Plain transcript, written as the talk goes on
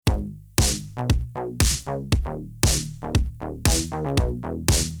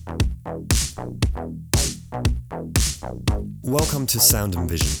Welcome to Sound and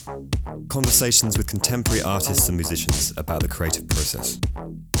Vision, conversations with contemporary artists and musicians about the creative process.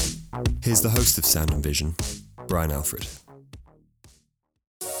 Here's the host of Sound and Vision, Brian Alfred.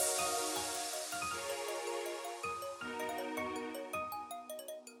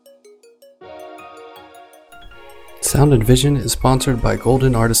 Sound and Vision is sponsored by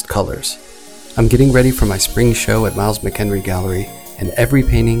Golden Artist Colors. I'm getting ready for my spring show at Miles McHenry Gallery, and every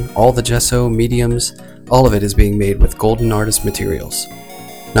painting, all the gesso, mediums, all of it is being made with Golden Artist materials.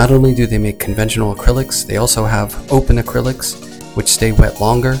 Not only do they make conventional acrylics, they also have open acrylics, which stay wet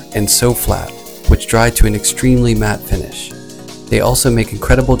longer, and so flat, which dry to an extremely matte finish. They also make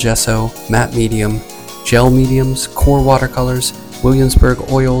incredible gesso, matte medium, gel mediums, core watercolors,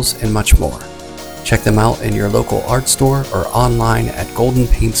 Williamsburg oils, and much more. Check them out in your local art store or online at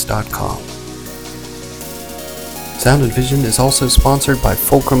goldenpaints.com. Sound and Vision is also sponsored by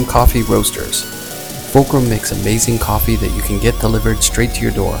Fulcrum Coffee Roasters. Fulcrum makes amazing coffee that you can get delivered straight to your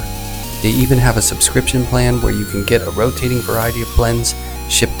door. They even have a subscription plan where you can get a rotating variety of blends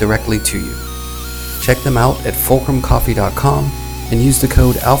shipped directly to you. Check them out at fulcrumcoffee.com and use the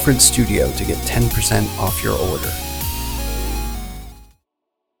code ALFREDSTUDIO to get 10% off your order.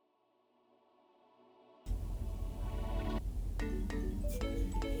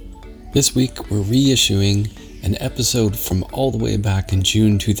 This week, we're reissuing an episode from all the way back in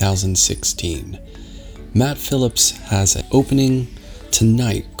June 2016. MATT PHILLIPS has an opening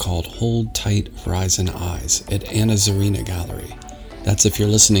tonight called Hold Tight Horizon Eyes at Anna Zorina Gallery. That's if you're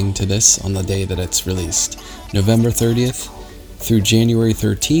listening to this on the day that it's released. November 30th through January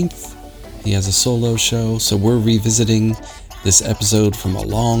 13th, he has a solo show, so we're revisiting this episode from a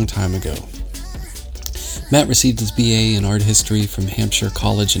long time ago. Matt received his BA in art history from Hampshire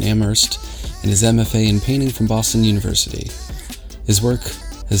College in Amherst and his MFA in painting from Boston University. His work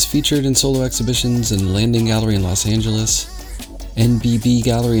has featured in solo exhibitions in Landing Gallery in Los Angeles, NBB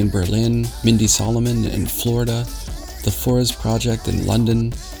Gallery in Berlin, Mindy Solomon in Florida, the Forest Project in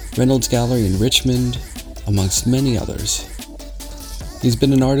London, Reynolds Gallery in Richmond, amongst many others. He's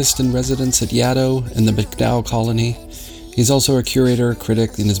been an artist in residence at Yaddo and the MacDowell Colony. He's also a curator,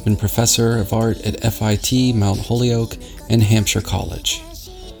 critic, and has been professor of art at FIT, Mount Holyoke, and Hampshire College.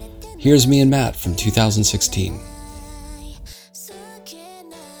 Here's me and Matt from 2016.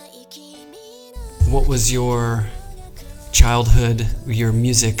 What was your childhood, your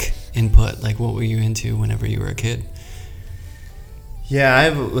music input? Like, what were you into whenever you were a kid? Yeah,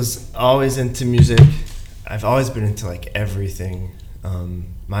 I was always into music. I've always been into like everything.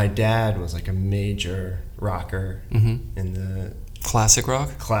 My dad was like a major rocker in the classic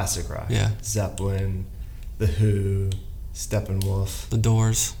rock. Yeah, Zeppelin, The Who, Steppenwolf, The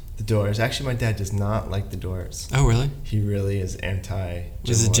Doors. Actually, my dad does not like The Doors. Oh, really? He really is anti.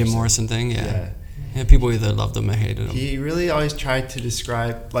 Is it Jim Morrison thing? Yeah. People either loved him or hated him. He really always tried to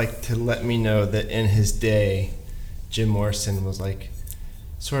describe, like, to let me know that in his day, Jim Morrison was like,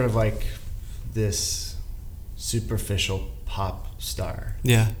 sort of like this superficial pop star.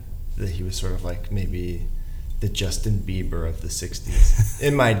 Yeah. That he was sort of like maybe the Justin Bieber of the 60s,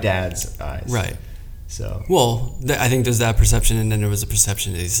 in my dad's eyes. Right. So. Well, I think there's that perception, and then there was a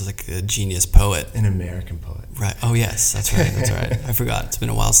perception that he's like a genius poet. An American poet. Right. Oh, yes. That's right. I forgot. It's been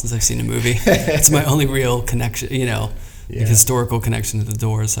a while since I've seen a movie. It's my only real connection, like historical connection to The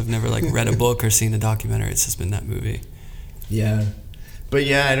Doors. I've never like read a book or seen a documentary. It's just been that movie. Yeah. But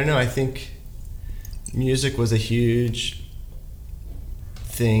yeah, I don't know. I think music was a huge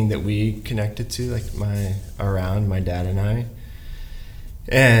thing that we connected to, like my dad and I.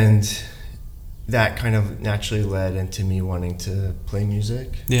 And that kind of naturally led into me wanting to play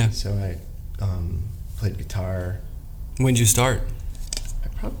music. Yeah. So I played guitar. When did you start? I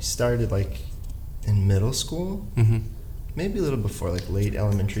probably started like in middle school, maybe a little before, like late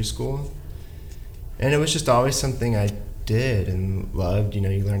elementary school. And it was just always something I did and loved. You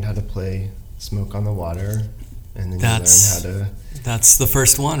learned how to play Smoke on the Water, and then you learn how to... That's the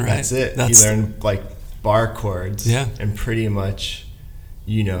first one, right? That's it. You learn like bar chords, and pretty much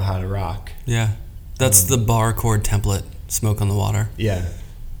you know how to rock. Yeah. That's the bar chord template, Smoke on the Water. Yeah.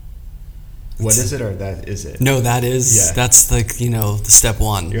 What is it, or that is it? No, that is, that's like, the step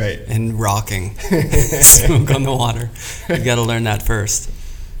one. Right. In rocking. Smoke on the Water. You got to learn that first.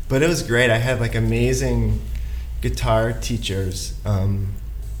 But it was great. I had like amazing guitar teachers.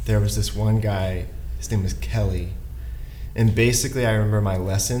 There was this one guy, his name was Kelly. And basically I remember my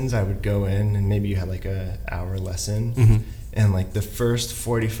lessons, I would go in and maybe you had like a hour lesson. And like the first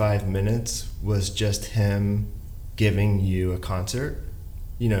 45 minutes was just him giving you a concert.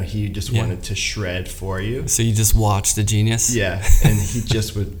 he just wanted to shred for you. So you just watched the genius? Yeah, and he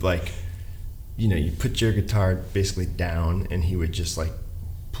just would like, you put your guitar basically down and he would just like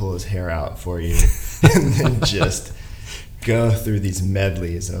pull his hair out for you and then just go through these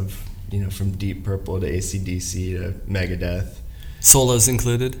medleys of, from Deep Purple to AC/DC to Megadeth. Solos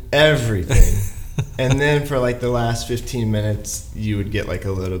included? Everything. And then for like the last 15 minutes, you would get like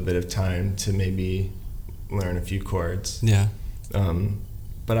a little bit of time to maybe learn a few chords. Yeah.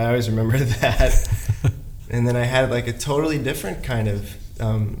 But I always remember that. And then I had like a totally different kind of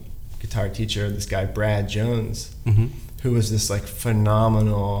guitar teacher, this guy Brad Jones, who was this like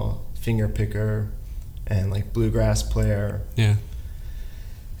phenomenal finger picker and like bluegrass player. Yeah.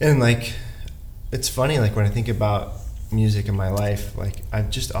 And like, it's funny, like when I think about music in my life, like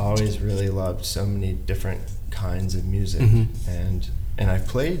I've just always really loved so many different kinds of music. And I've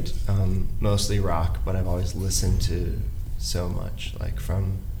played mostly rock, but I've always listened to so much, like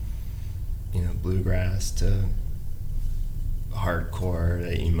from bluegrass to hardcore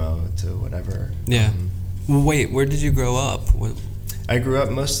to emo to whatever. Yeah. Well, wait, where did you grow up? I grew up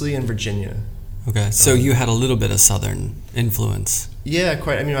mostly in Virginia. Okay, so you had a little bit of Southern influence. Yeah,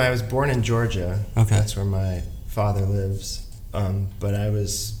 quite. I mean, I was born in Georgia. Okay. That's where my father lives. But I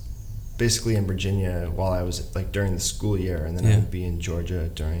was basically in Virginia while I was like during the school year, and then I would be in Georgia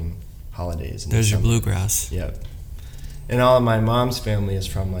during holidays. There's your bluegrass. Yep. And all of my mom's family is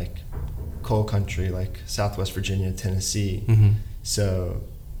from like coal country, like Southwest Virginia, Tennessee. So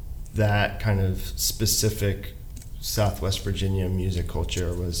that kind of specific Southwest Virginia music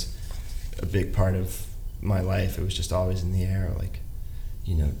culture was a big part of my life. It was just always in the air, like,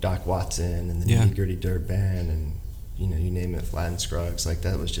 Doc Watson and the Nitty Gritty Dirt Band and, you name it, Flat and Scruggs. Like,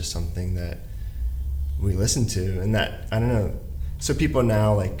 that was just something that we listened to. And that, I don't know, so people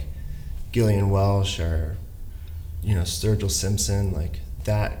now, like Gillian Welsh or, Sturgill Simpson, like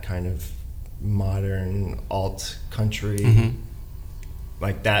that kind of modern alt country,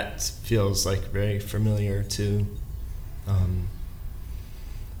 like that feels like very familiar too.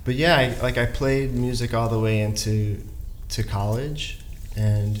 But yeah, I played music all the way into college,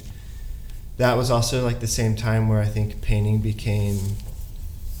 and that was also like the same time where I think painting became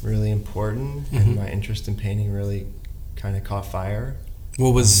really important, and my interest in painting really kind of caught fire.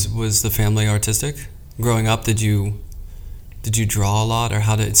 Well, was the family artistic? Growing up, did you draw a lot, or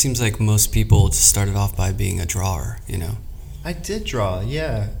it seems like most people just started off by being a drawer, I did draw,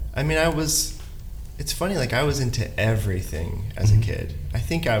 yeah. I mean, it's funny, like I was into everything as a kid. I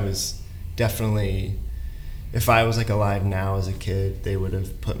think I was definitely, if I was like alive now as a kid, they would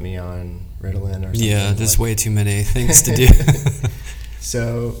have put me on Ritalin or something. Yeah, there's way too many things to do.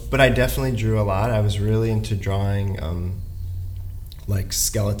 So, but I definitely drew a lot. I was really into drawing like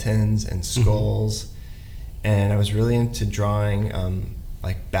skeletons and skulls, and I was really into drawing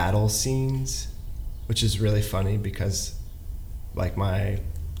like battle scenes, which is really funny because like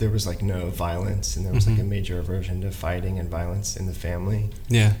there was like no violence, and there was like a major aversion to fighting and violence in the family.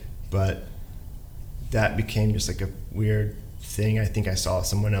 Yeah. But that became just like a weird thing I think I saw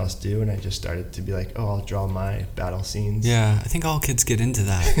someone else do, and I just started to be like, oh, I'll draw my battle scenes. Yeah, I think all kids get into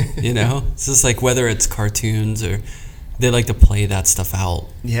that, It's just like whether it's cartoons or they like to play that stuff out.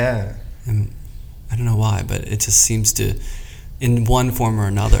 Yeah. And I don't know why, but it just seems to, in one form or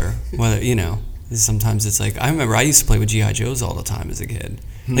another, whether, sometimes it's like, I remember I used to play with G.I. Joes all the time as a kid.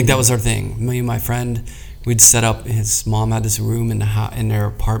 Like that was our thing. Me and my friend, we'd set up, his mom had this room in their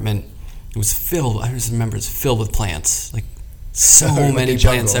apartment. It was filled, I just remember, it's filled with plants. Like so many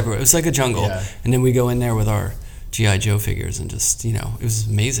plants everywhere. It was like a jungle. Yeah. And then we go in there with our G.I. Joe figures and just, it was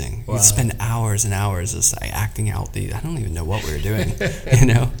amazing. Wow. We'd spend hours and hours just like acting out I don't even know what we were doing,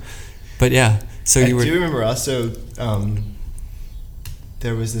 But yeah, so I do remember also,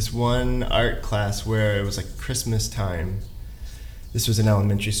 there was this one art class where it was like Christmas time. This was in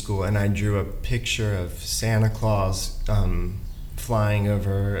elementary school, and I drew a picture of Santa Claus flying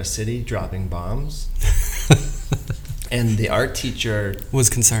over a city, dropping bombs. And the art teacher was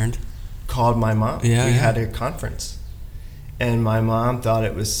concerned. Called my mom. Yeah, we had a conference, and my mom thought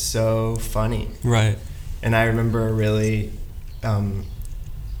it was so funny. Right. And I remember really,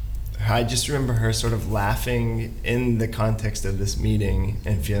 I just remember her sort of laughing in the context of this meeting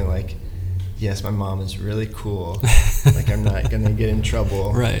and feeling like, yes, my mom is really cool. Like I'm not gonna get in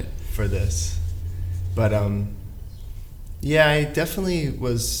trouble for this. But yeah, I definitely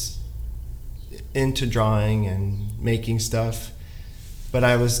was into drawing and making stuff, but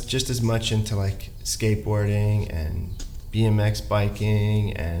I was just as much into like skateboarding and BMX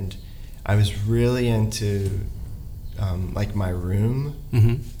biking, and I was really into like my room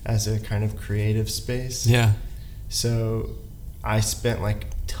as a kind of creative space. Yeah. So I spent like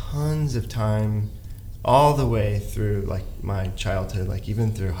tons of time all the way through like my childhood, like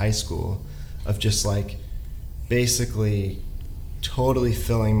even through high school, of just like basically totally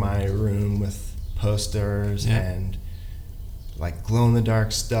filling my room with posters and like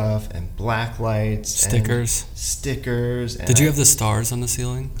glow-in-the-dark stuff and black lights, stickers. And did you have the stars on the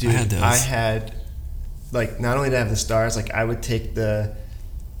ceiling? Dude, I had those. I had, like, not only did I have the stars, like I would take the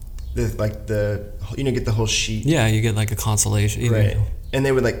get the whole sheet. Yeah, you get like a consolation. Right. And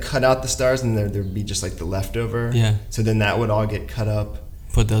they would like cut out the stars, and there would be just like the leftover. Yeah. So then that would all get cut up.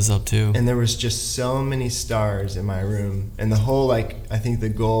 Put those up too. And there was just so many stars in my room. And the whole, like, I think the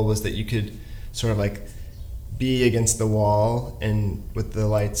goal was that you could sort of like be against the wall and with the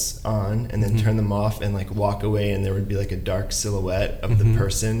lights on, and then turn them off and like walk away, and there would be like a dark silhouette of the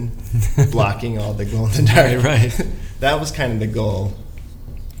person blocking all the glow in the dark. Right. That was kind of the goal,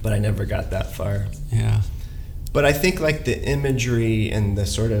 but I never got that far. Yeah. But I think like the imagery and the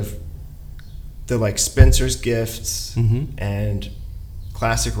sort of the like Spencer's Gifts and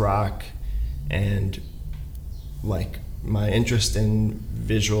classic rock and like my interest in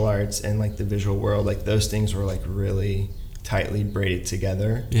visual arts and like the visual world, like those things were like really tightly braided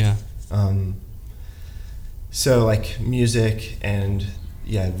together. Yeah. So like music and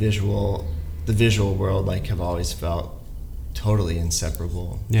the visual world like have always felt totally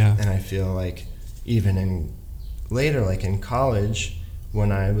inseparable. Yeah. And I feel like even later, like in college,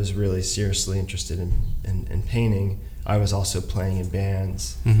 when I was really seriously interested in painting, I was also playing in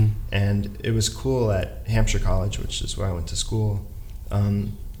bands. And it was cool at Hampshire College, which is where I went to school.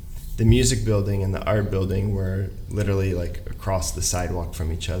 The music building and the art building were literally like across the sidewalk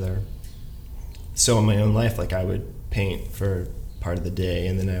from each other. So in my own life, like I would paint for part of the day,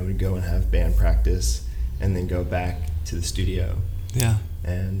 and then I would go and have band practice, and then go back to the studio. Yeah.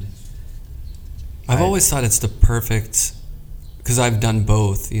 And I've always thought it's the perfect, because I've done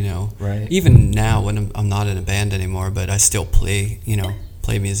both, you know. Right. Even now when I'm not in a band anymore, but I still play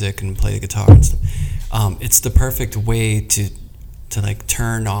music and play the guitar and stuff. It's the perfect way to like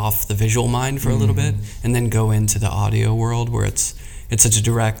turn off the visual mind for a little bit, and then go into the audio world where it's such a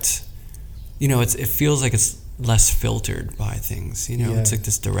direct, it feels like it's less filtered by things, It's like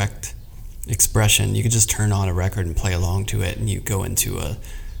this direct expression. You could just turn on a record and play along to it, and you go into a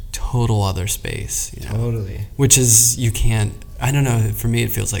total other space, Totally. Which is, you can't, I don't know, for me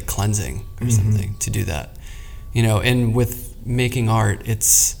it feels like cleansing or something to do that, and with making art,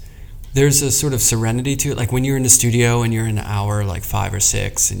 there's a sort of serenity to it. Like when you're in the studio and you're in an hour, like 5 or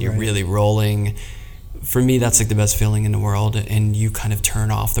 6, and you're really rolling, for me that's like the best feeling in the world, and you kind of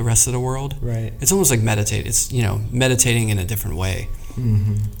turn off the rest of the world. Right. It's almost like meditate. It's, meditating in a different way.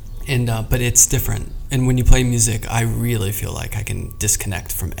 And but it's different. And when you play music, I really feel like I can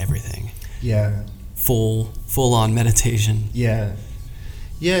disconnect from everything. Yeah. Full on meditation. Yeah.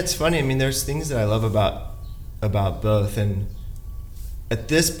 Yeah, it's funny. I mean, there's things that I love about both, and at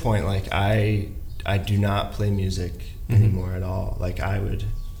this point, like I do not play music anymore at all. Like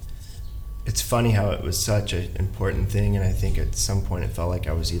it's funny how it was such an important thing, and I think at some point it felt like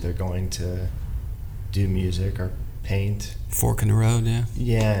I was either going to do music or paint. Fork in the road, yeah.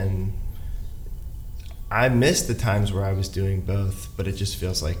 Yeah, and I miss the times where I was doing both, but it just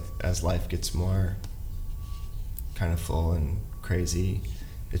feels like as life gets more kind of full and crazy,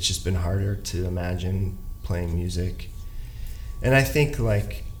 it's just been harder to imagine playing music. And I think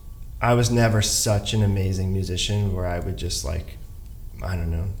like I was never such an amazing musician where I would just like, I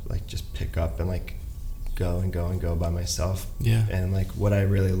don't know, like just pick up and like go by myself. Yeah. And like what I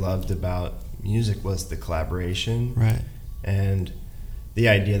really loved about music was the collaboration. Right. And the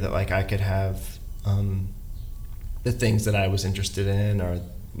idea that like I could have the things that I was interested in or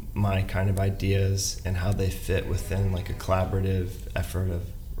my kind of ideas and how they fit within like a collaborative effort of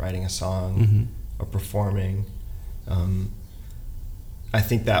writing a song or performing. I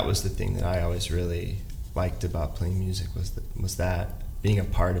think that was the thing that I always really liked about playing music was that being a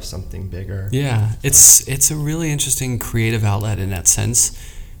part of something bigger. Yeah, it's a really interesting creative outlet in that sense.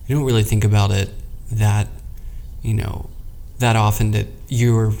 You don't really think about it that often, that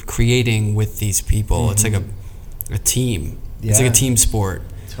you're creating with these people. It's like a team. Yeah. It's like a team sport.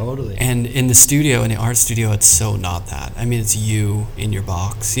 Totally. And in the studio, in the art studio, it's so not that. I mean, it's you in your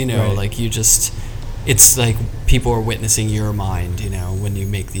box, right. Like you just, it's like people are witnessing your mind, when you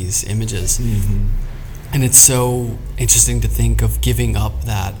make these images. And it's so interesting to think of giving up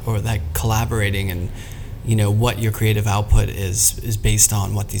that, or that collaborating, and what your creative output is based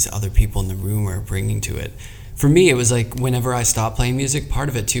on what these other people in the room are bringing to it. for me, it was like whenever I stopped playing music, part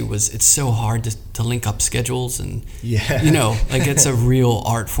of it too was it's so hard to link up schedules and, you know, like it's a real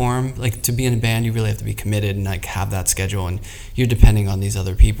art form. Like to be in a band, you really have to be committed and like have that schedule, and you're depending on these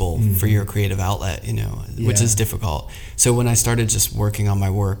other people for your creative outlet, you know, which is difficult. So when I started just working on my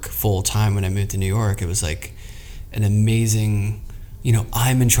work full time when I moved to New York, it was like an amazing, you know,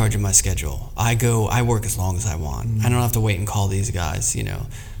 I'm in charge of my schedule. I work as long as I want. I don't have to wait and call these guys, you know.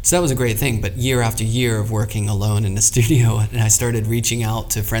 So that was a great thing. But year after year of working alone in the studio, and I started reaching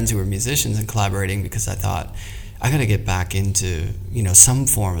out to friends who were musicians and collaborating because I thought, I got to get back into, you know, some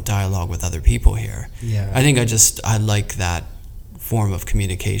form of dialogue with other people here. Yeah. I think I like that form of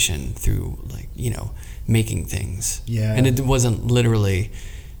communication through, like, you know, making things. Yeah. And it wasn't literally,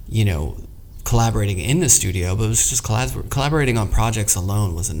 you know, collaborating in the studio, but it was just collaborating on projects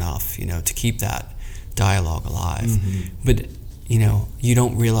alone was enough, you know, to keep that dialogue alive. But you know, you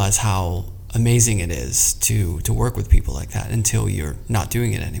don't realize how amazing it is to work with people like that until you're not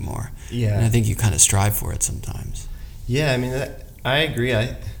doing it anymore. Yeah. And I think you kind of strive for it sometimes. Yeah, I mean, I agree.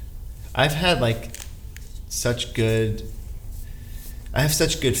 I've had like such good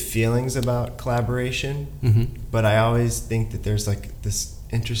feelings about collaboration, but I always think that there's like this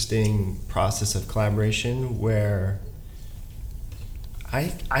interesting process of collaboration where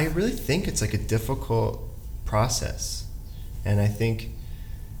I really think it's like a difficult process. And I think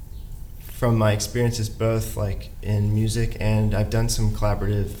from my experiences both like in music, and I've done some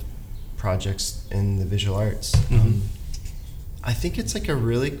collaborative projects in the visual arts, I think it's like a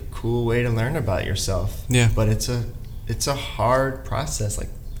really cool way to learn about yourself. Yeah. But it's a hard process. Like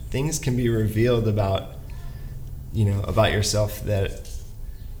things can be revealed about yourself that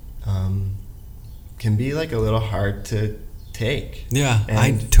can be like a little hard to take. Yeah, and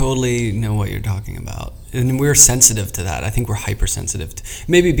I totally know what you're talking about. And we're sensitive to that. I think we're hypersensitive.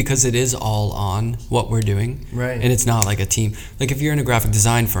 Maybe because it is all on what we're doing. Right. And it's not like a team. Like if you're in a graphic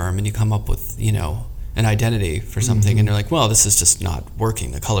design firm and you come up with, you know, an identity for something and they're like, well, this is just not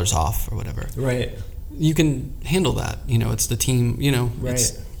working. The color's off or whatever. Right. You can handle that. You know, it's the team, you know. Right.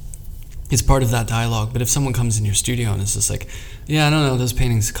 It's part of that dialogue. But if someone comes in your studio and it's just like, yeah, I don't know, those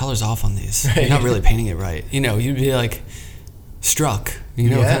paintings, the color's off on these. Right. You're not really painting it right. You know, you'd be like struck.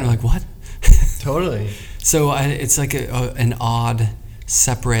 You know, kind of like, what? Totally. So it's like an odd,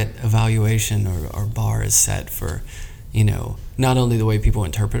 separate evaluation or bar is set for, you know, not only the way people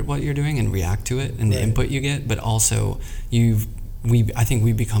interpret what you're doing and react to it and the input you get, but also I think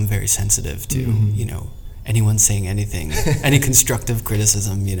we become very sensitive to, you know, anyone saying anything, any constructive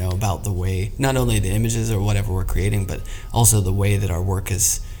criticism, you know, about the way, not only the images or whatever we're creating, but also the way that our work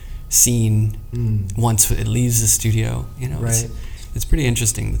is seen once it leaves the studio, you know. Right. It's pretty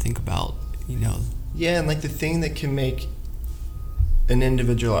interesting to think about, you know. Yeah, and like the thing that can make an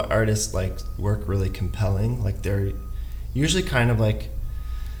individual artist like work really compelling, like they're usually kind of like,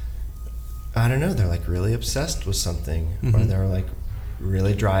 I don't know, they're like really obsessed with something, or they're like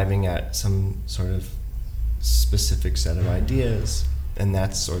really driving at some sort of specific set of ideas, and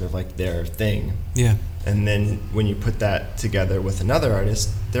that's sort of like their thing. Yeah. And then when you put that together with another artist,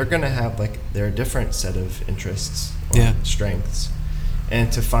 they're gonna have like their different set of interests or strengths. And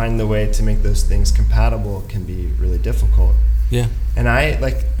to find the way to make those things compatible can be really difficult. Yeah. And I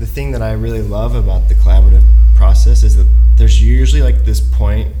like the thing that I really love about the collaborative process is that there's usually like this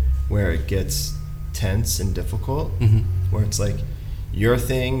point where it gets tense and difficult, where it's like your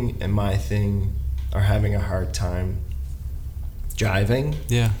thing and my thing are having a hard time jiving.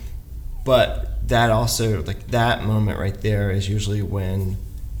 Yeah. But that also, like that moment right there is usually when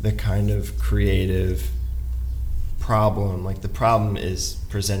the kind of creative problem, like the problem is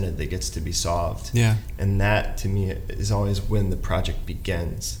presented that gets to be solved. Yeah. And that to me is always when the project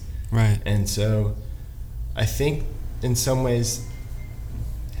begins. Right. And so I think in some ways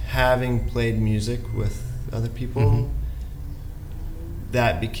having played music with other people,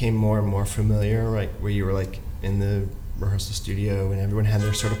 that became more and more familiar, like where you were like in the rehearsal studio and everyone had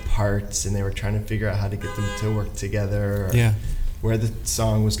their sort of parts and they were trying to figure out how to get them to work together, or where the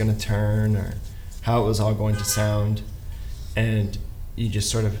song was going to turn, or how it was all going to sound. And you just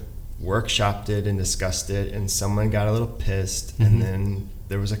sort of workshopped it and discussed it, and someone got a little pissed, and then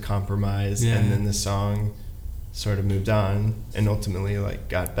there was a compromise, and then the song sort of moved on and ultimately like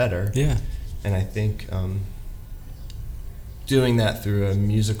got better. Yeah. And I think doing that through a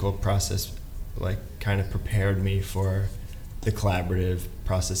musical process like kind of prepared me for the collaborative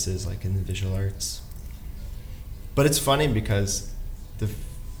processes like in the visual arts. But it's funny because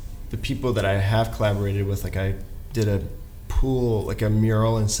the people that I have collaborated with, like I did a pool, like a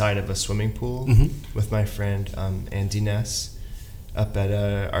mural inside of a swimming pool with my friend Andy Ness, up at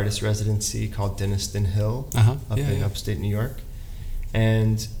a artist residency called Denniston Hill up in upstate New York.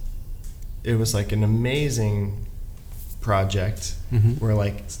 And it was like an amazing project. We're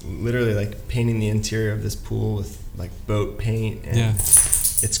like literally like painting the interior of this pool with like boat paint, and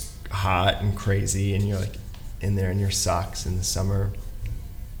it's hot and crazy, and you're like in there in your socks in the summer,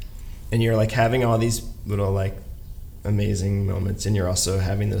 and you're like having all these little like amazing moments, and you're also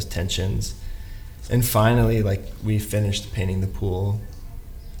having those tensions. And finally, like, we finished painting the pool,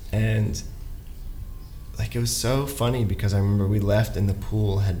 and like it was so funny because I remember we left and the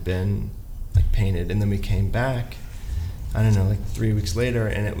pool had been like painted, and then we came back, I don't know, like 3 weeks later,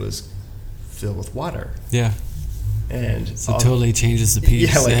 and it was filled with water. Yeah. And so it totally changes the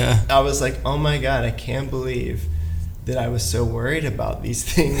piece. I was like, oh my God, I can't believe that I was so worried about these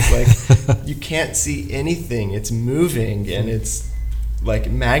things. Like, you can't see anything. It's moving, and it's like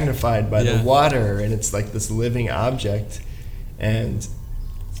magnified by the water, and it's like this living object. And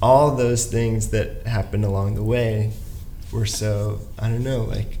all those things that happened along the way were so, I don't know,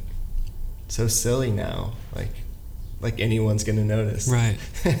 like so silly now. Like anyone's gonna notice. Right.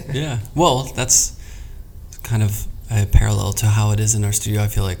 Yeah. Well, that's kind of a parallel to how it is in our studio. I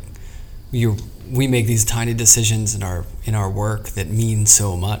feel like we make these tiny decisions in our work that mean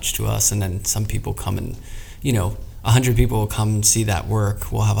so much to us, and then some people come and, 100 people will come see that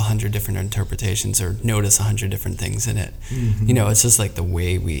work. We'll have 100 different interpretations or notice 100 different things in it. It's just like the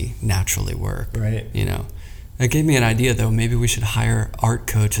way we naturally work. Right. It gave me an idea, though. Maybe we should hire art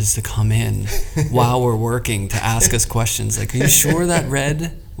coaches to come in while we're working to ask us questions. Like, are you sure that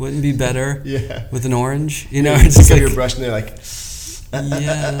red wouldn't be better with an orange? It's just like your brush, and they're like,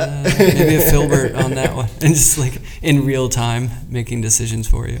 maybe a filbert on that one, and just like in real time making decisions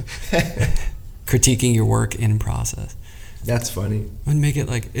for you, critiquing your work in process. That's funny. And make it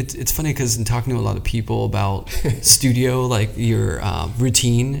like it's funny because in talking to a lot of people about studio, like your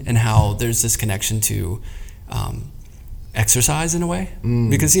routine, and how there's this connection to exercise in a way,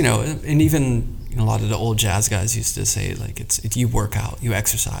 because and even a lot of the old jazz guys used to say, like, it's you work out, you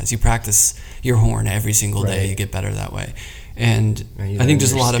exercise, you practice your horn every single day, you get better that way. And I think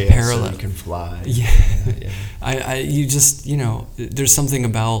there's a lot of parallel. So you can fly. You just there's something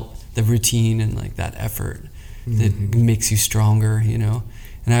about the routine and like that effort that makes you stronger, and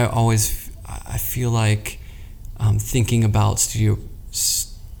I feel like thinking about studio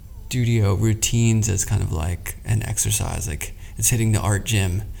routines as kind of like an exercise, like it's hitting the art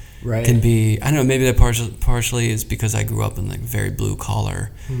gym. Right. Can be, I don't know, maybe that partially is because I grew up in like very blue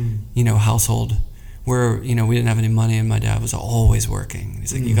collar, household where, we didn't have any money, and my dad was always working.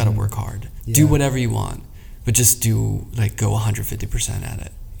 He's like, you got to work hard, do whatever you want, but just go 150% at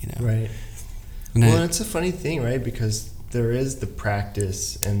it, Right. And well, it's a funny thing, right? Because there is the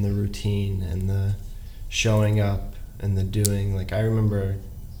practice and the routine and the showing up and the doing. Like, I remember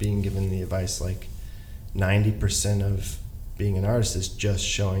being given the advice, like 90% of being an artist is just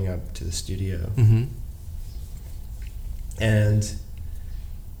showing up to the studio. And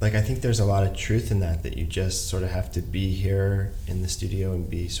like, I think there's a lot of truth in that you just sort of have to be here in the studio and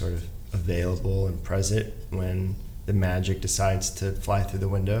be sort of available and present when the magic decides to fly through the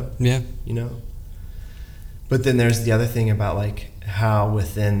window. Yeah. But then there's the other thing about like how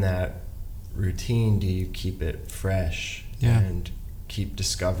within that routine do you keep it fresh and keep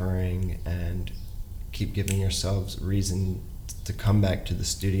discovering and keep giving yourselves reason to come back to the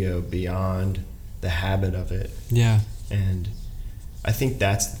studio beyond the habit of it. Yeah. And I think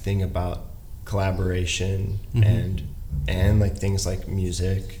that's the thing about collaboration and like things like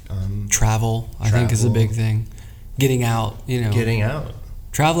music. Travel, I think, is a big thing. Getting out, Getting out.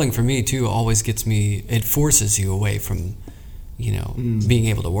 Traveling for me too always gets me. It forces you away from, being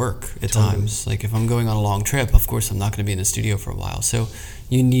able to work at times. Like if I'm going on a long trip, of course I'm not going to be in a studio for a while. So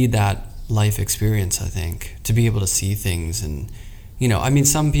you need that life experience, I think, to be able to see things. And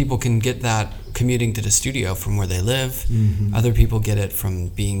some people can get that commuting to the studio from where they live. Other people get it from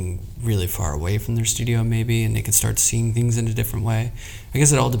being really far away from their studio, maybe, and they can start seeing things in a different way. I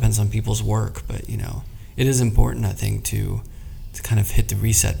guess it all depends on people's work, but it is important, I think, to kind of hit the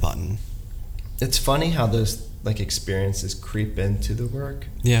reset button. It's funny how those like experiences creep into the work.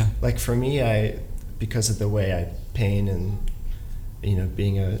 Yeah. Like for me, because of the way I paint and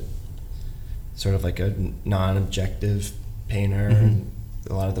being a sort of like a non-objective painter, and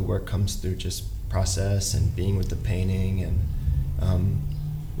a lot of the work comes through just process and being with the painting, and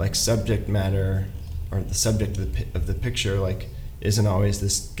like subject matter or the subject of the picture like isn't always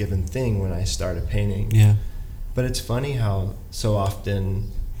this given thing when I start a painting. Yeah. But it's funny how so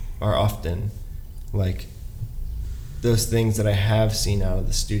often like those things that I have seen out of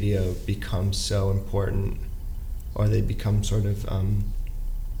the studio become so important, or they become sort of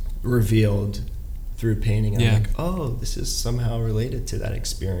revealed through painting. I'm like, oh, this is somehow related to that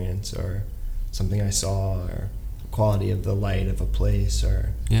experience, or something I saw, or the quality of the light of a place,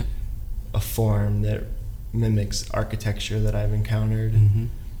 or a form that mimics architecture that I've encountered. Mm-hmm.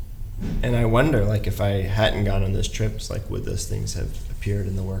 And I wonder, like, if I hadn't gone on those trips, like, would those things have appeared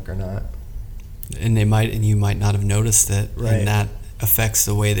in the work or not? And you might not have noticed it, and that affects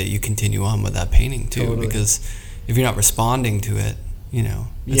the way that you continue on with that painting too. Totally. Because if you're not responding to it,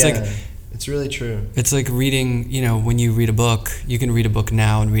 it's really true. It's like reading, when you read a book, you can read a book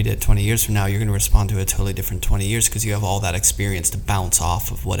now and read it 20 years from now. You're going to respond to it totally different 20 years because you have all that experience to bounce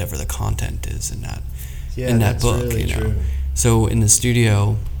off of whatever the content is in that book. Really true. So in the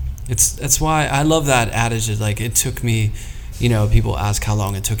studio, that's why I love that adage. Like, it took me, people ask how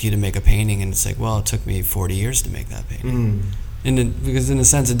long it took you to make a painting, and it's like, well, it took me 40 years to make that painting. Because in a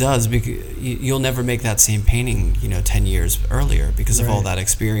sense it does, because you'll never make that same painting 10 years earlier because of all that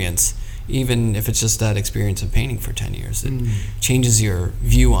experience. Even if it's just that experience of painting for 10 years, it changes your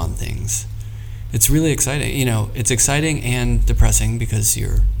view on things. It's really exciting. It's exciting and depressing because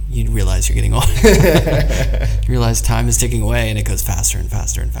you realize you're getting old. You realize time is ticking away and it goes faster and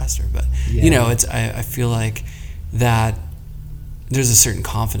faster and faster. But I feel like that there's a certain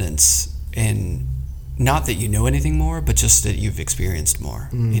confidence in, not that you know anything more, but just that you've experienced more.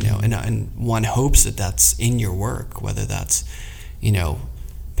 And one hopes that that's in your work, whether that's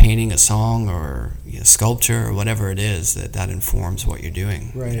painting a song or sculpture or whatever it is, that informs what you're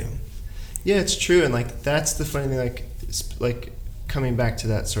doing. Right. Yeah, it's true. And like, that's the funny thing, like coming back to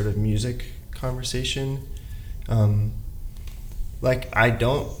that sort of music conversation, like, I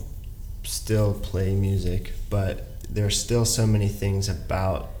don't still play music, but there's still so many things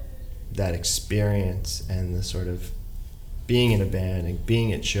about that experience and the sort of being in a band and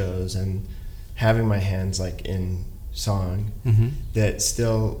being at shows and having my hands like in song that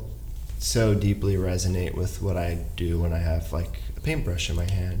still so deeply resonate with what I do when I have like a paintbrush in my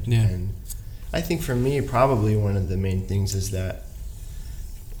hand. And I think for me, probably one of the main things is that,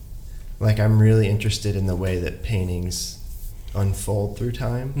 like, I'm really interested in the way that paintings unfold through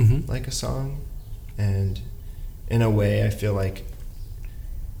time, like a song. And in a way, I feel like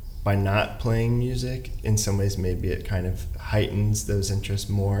by not playing music, in some ways, maybe it kind of heightens those interests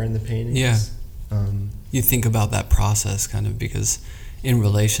more in the paintings. Yeah. You think about that process kind of because in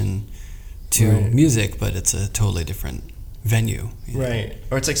relation to music, but it's a totally different venue. Right.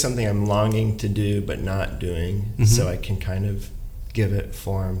 Or it's like something I'm longing to do but not doing, so I can kind of give it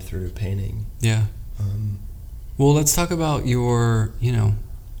form through painting. Yeah. Well, let's talk about your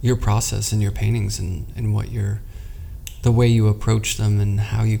process in your paintings and what the way you approach them and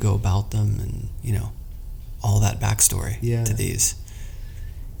how you go about them and, all that backstory to these.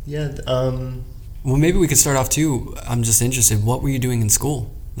 Yeah. Well, maybe we could start off too. I'm just interested. What were you doing in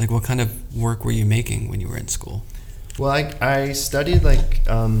school? Like, what kind of work were you making when you were in school? Well, I studied like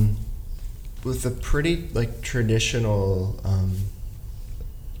with a pretty like traditional,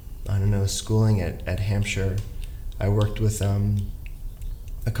 schooling at Hampshire. I worked with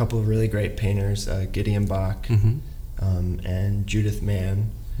a couple of really great painters, Gideon Bach and Judith Mann.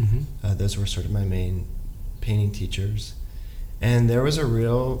 Those were sort of my main painting teachers. And there was a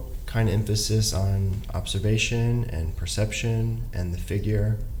real kind of emphasis on observation and perception and the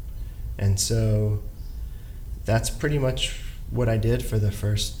figure. And so that's pretty much what I did for the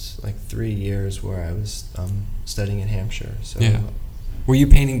first like 3 years where I was studying in Hampshire. So Were you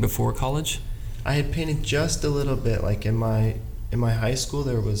painting before college? I had painted just a little bit. Like in my high school,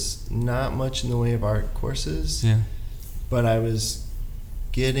 there was not much in the way of art courses. But I was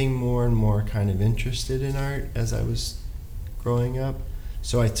getting more and more kind of interested in art as I was growing up.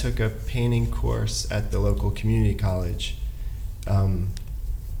 So I took a painting course at the local community college. And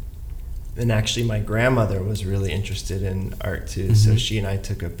actually my grandmother was really interested in art too, so she and I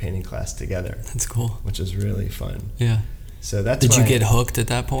took a painting class together. That's cool. Which was really fun. Yeah. So that's Did you get hooked at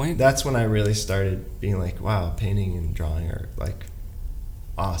that point? That's when I really started being like, wow, painting and drawing are like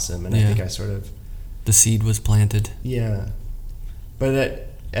awesome. And I think I sort of... The seed was planted. Yeah. But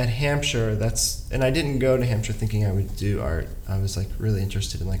at Hampshire, and I didn't go to Hampshire thinking I would do art. I was like really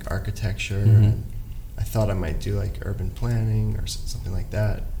interested in like architecture, and I thought I might do like urban planning or something like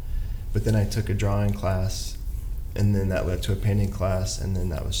that. But then I took a drawing class, and then that led to a painting class, and then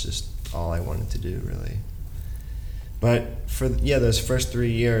that was just all I wanted to do, really. But for those first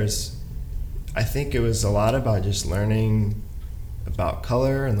 3 years, I think it was a lot about just learning about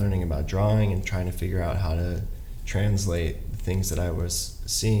color and learning about drawing and trying to figure out how to translate the things that I was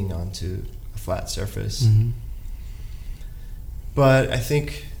seeing onto a flat surface. But I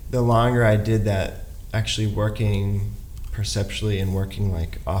think the longer I did that, actually working perceptually and working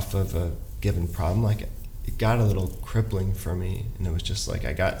like off of a given problem, like it got a little crippling for me, and it was just like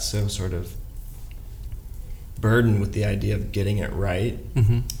I got so sort of burdened with the idea of getting it right.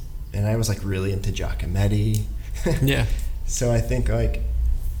 And I was like really into Giacometti. Yeah. So I think like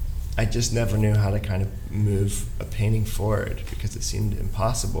I just never knew how to kind of move a painting forward because it seemed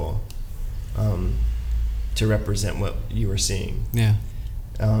impossible to represent what you were seeing. Yeah.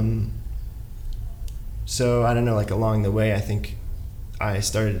 So I don't know, like along the way, I think I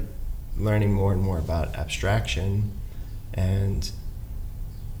started learning more and more about abstraction, and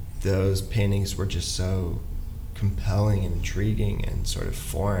those paintings were just so compelling and intriguing and sort of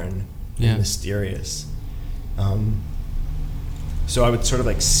foreign and mysterious. So I would sort of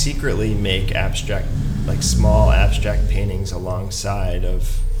like secretly make abstract, like small abstract paintings alongside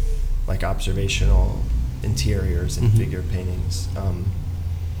of like observational interiors and figure paintings.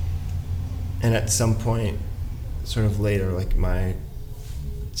 And at some point, sort of later, like my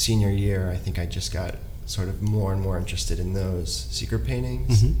senior year, I think I just got sort of more and more interested in those secret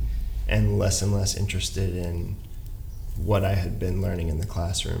paintings and less interested in what I had been learning in the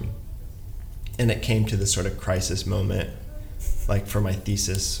classroom. And it came to this sort of crisis moment, like for my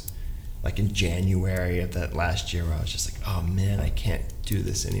thesis, like in January of that last year, where I was just like, oh man, I can't do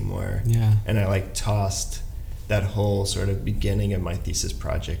this anymore. Yeah. And I like tossed that whole sort of beginning of my thesis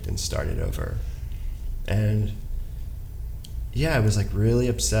project and started over. And yeah, I was like really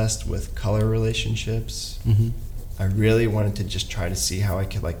obsessed with color relationships. I really wanted to just try to see how I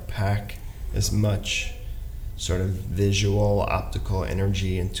could like pack as much sort of visual, optical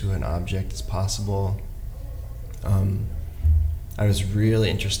energy into an object as possible. I was really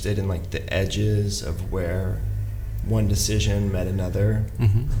interested in like the edges of where one decision met another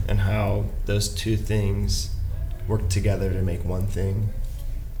and how those two things work together to make one thing.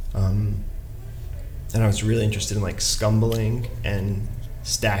 And I was really interested in like scumbling and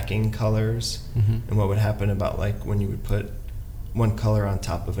stacking colors and what would happen about like when you would put one color on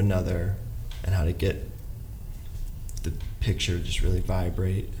top of another and how to get the picture just really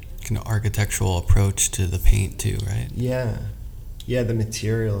vibrate. Kind of architectural approach to the paint too, right? Yeah, the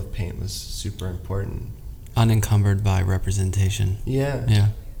material of paint was super important. Unencumbered by representation. Yeah.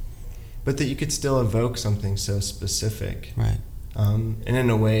 But that you could still evoke something so specific. Right. And in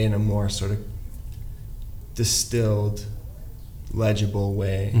a way, in a more sort of distilled, legible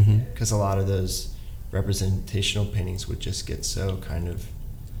way, because a lot of those representational paintings would just get so kind of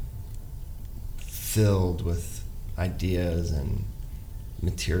filled with ideas and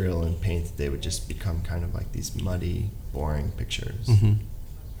material and paint that they would just become kind of like these muddy, boring pictures.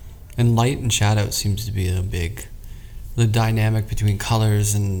 And light and shadow seems to be the dynamic between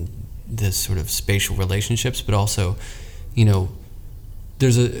colors and this sort of spatial relationships, but also, maybe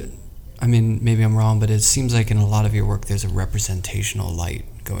I'm wrong, but it seems like in a lot of your work there's a representational light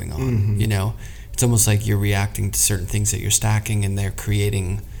going on. It's almost like you're reacting to certain things that you're stacking and they're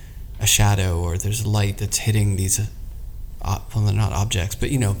creating a shadow, or there's light that's hitting these they're not objects, but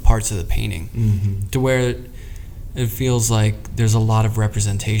parts of the painting, to where it feels like there's a lot of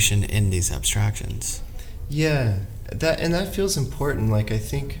representation in these abstractions. Yeah, that feels important. Like I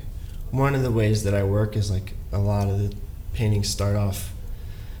think one of the ways that I work is like a lot of the paintings start off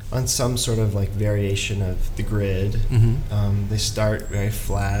on some sort of like variation of the grid. They start very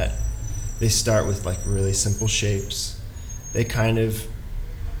flat. They start with like really simple shapes.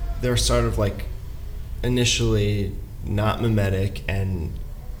 They're sort of like initially not mimetic and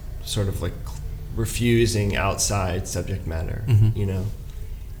sort of like refusing outside subject matter,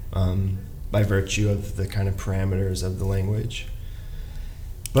 by virtue of the kind of parameters of the language.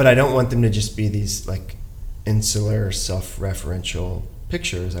 But I don't want them to just be these like insular, self-referential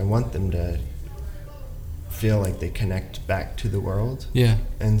pictures. I want them to feel like they connect back to the world. Yeah.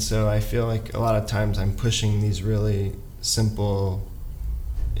 And so I feel like a lot of times I'm pushing these really simple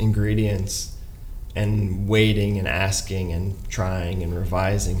ingredients and waiting and asking and trying and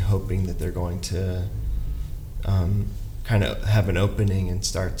revising, hoping that they're going to kind of have an opening and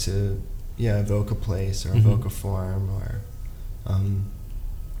start to evoke a place or evoke a form or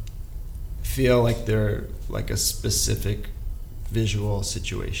feel like they're like a specific visual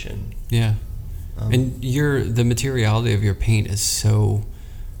situation. Yeah. And the materiality of your paint is so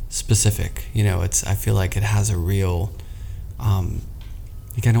specific. I feel like it has a real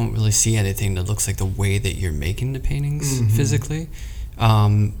I don't really see anything that looks like the way that you're making the paintings physically,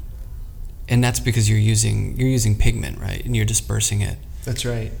 and that's because you're using pigment, right? And you're dispersing it. That's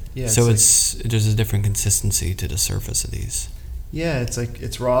right. Yeah. So there's a different consistency to the surface of these. Yeah,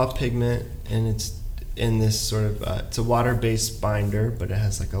 it's raw pigment, and it's in this sort of it's a water-based binder, but it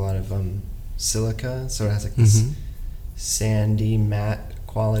has like a lot of silica, so it has like this sandy matte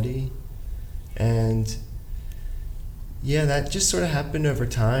quality. And yeah, that just sort of happened over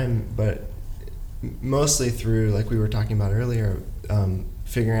time, but mostly through, like we were talking about earlier,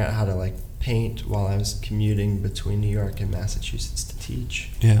 figuring out how to like paint while I was commuting between New York and Massachusetts to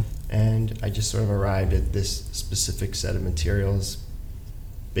teach. Yeah. And I just sort of arrived at this specific set of materials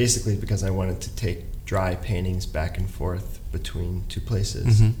basically because I wanted to take dry paintings back and forth between two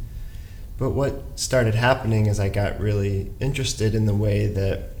places. But what started happening is I got really interested in the way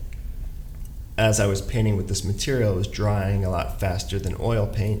that as I was painting with this material, it was drying a lot faster than oil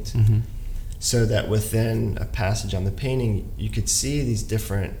paint. So that within a passage on the painting, you could see these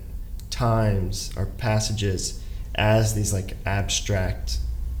different times or passages as these like abstract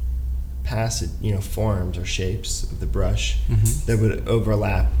passage, forms or shapes of the brush that would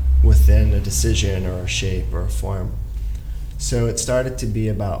overlap within a decision or a shape or a form. So it started to be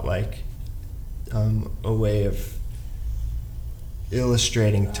about like a way of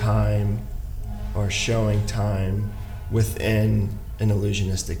illustrating time or showing time within an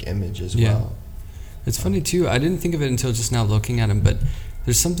illusionistic image as well. It's funny too, I didn't think of it until just now looking at them, but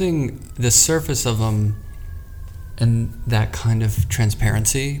there's something, the surface of them and that kind of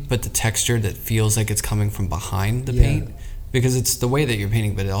transparency, but the texture that feels like it's coming from behind the paint, because it's the way that you're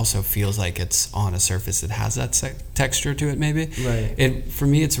painting, but it also feels like it's on a surface that has that texture to it maybe. Right. For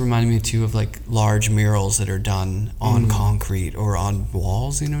me, it's reminding me too of like large murals that are done on concrete or on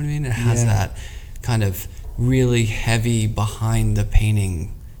walls, you know what I mean? It has that kind of really heavy behind the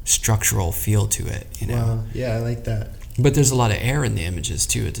painting structural feel to it, Wow. Yeah, I like that. But there's a lot of air in the images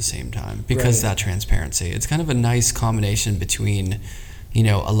too at the same time because that transparency. It's kind of a nice combination between,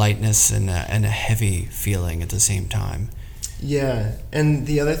 a lightness and a heavy feeling at the same time. Yeah, and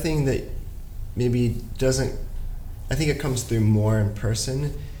the other thing that maybe doesn't, I think it comes through more in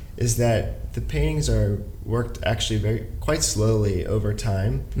person, is that the paintings are worked actually quite slowly over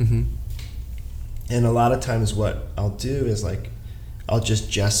time. And a lot of times what I'll do is like, I'll just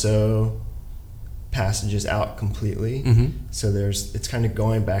gesso passages out completely. So it's kind of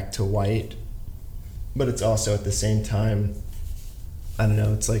going back to white, but it's also at the same time, I don't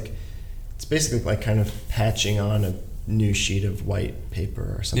know, it's basically like kind of patching on a new sheet of white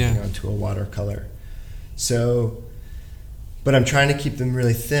paper or something onto a watercolor. So, but I'm trying to keep them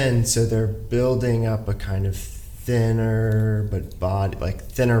really thin, so they're building up a kind of thinner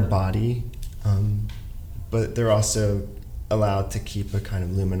body, but they're also allowed to keep a kind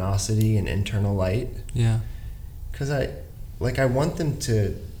of luminosity and internal light. Yeah. Because I want them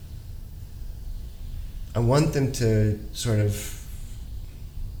to sort of,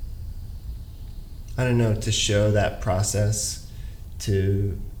 I don't know, to show that process,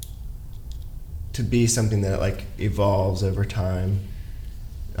 to be something that like evolves over time.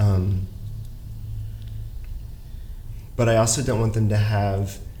 But I also don't want them to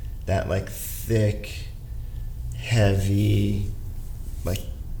have that like thick, heavy, like,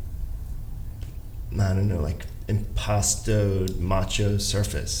 I don't know, like impastoed macho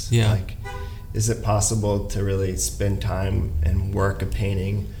surface. Yeah. Like, is it possible to really spend time and work a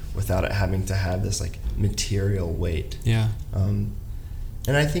painting without it having to have this like material weight? Yeah. And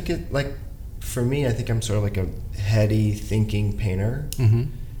I think it, like, for me, I think I'm sort of like a heady thinking painter.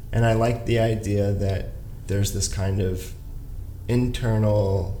 And I like the idea that there's this kind of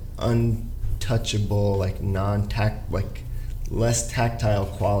internal, untouchable, like less tactile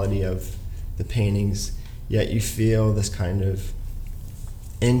quality of the paintings, yet you feel this kind of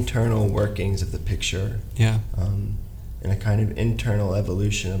internal workings of the picture. Yeah. And a kind of internal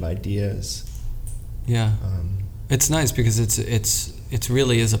evolution of ideas. Yeah. It's nice because it's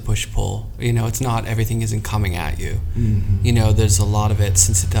really is a push-pull. It's not, everything isn't coming at you. There's a lot of it,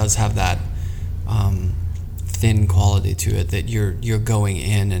 since it does have that thin quality to it, that you're going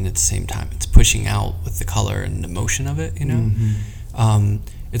in, and at the same time it's pushing out with the color and the motion of it.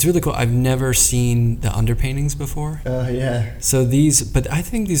 It's really cool. I've never seen the underpaintings before. Oh yeah. So but I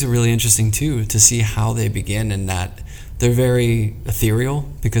think these are really interesting too, to see how they begin, and that they're very ethereal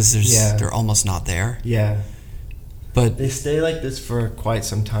because they're almost not there. Yeah. But they stay like this for quite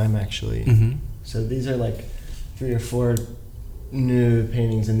some time, actually. So these are like 3 or 4 new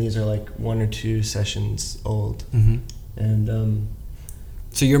paintings, and these are like 1 or 2 sessions old. And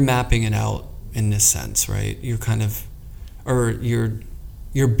so you're mapping it out in this sense, right? You're kind of, or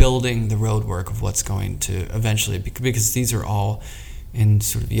you're building the roadwork of what's going to eventually, because these are all in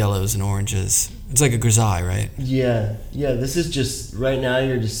sort of yellows and oranges. It's like a grisaille, right? Yeah. This is just, right now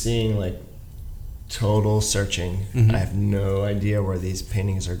you're just seeing like total searching. I have no idea where these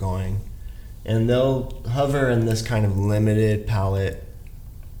paintings are going, and they'll hover in this kind of limited palette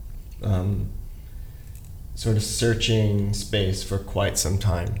sort of searching space for quite some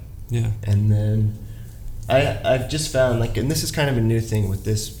time. Yeah. And then I've just found, like, and this is kind of a new thing with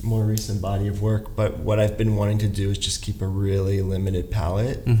this more recent body of work, but what I've been wanting to do is just keep a really limited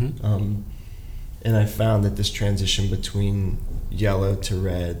palette. And I found that this transition between yellow to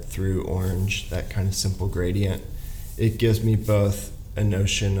red through orange, that kind of simple gradient, it gives me both a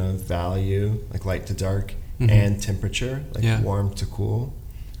notion of value, like light to dark, and temperature, like warm to cool.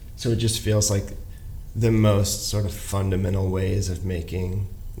 So it just feels like the most sort of fundamental ways of making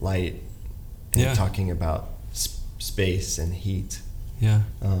light and talking about space and heat. Yeah.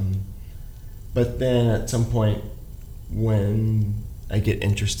 But then at some point when I get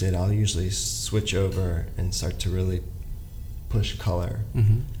interested, I'll usually switch over and start to really push color.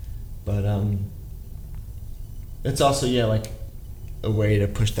 But it's also, like a way to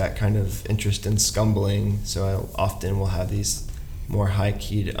push that kind of interest in scumbling. So I often will have these more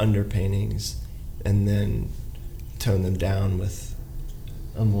high-keyed underpaintings and then tone them down with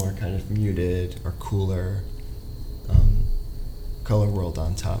a more kind of muted or cooler color world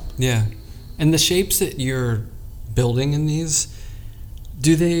on top. Yeah. And the shapes that you're building in these,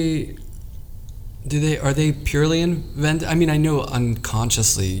 are they purely invented? I mean, I know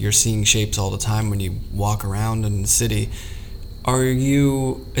unconsciously you're seeing shapes all the time when you walk around in the city.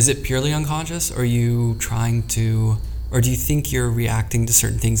 Is it purely unconscious? Or are you trying to, or do you think you're reacting to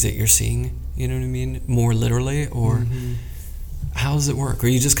certain things that you're seeing? You know what I mean? More literally? Or how does it work? Or are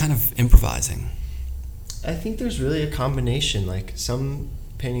you just kind of improvising? I think there's really a combination. Like, some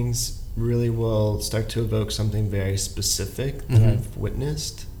paintings really will start to evoke something very specific that I've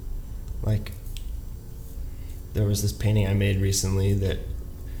witnessed. Like, there was this painting I made recently that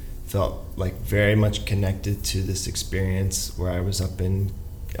felt like very much connected to this experience where I was up in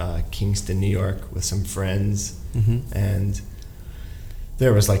Kingston, New York with some friends, and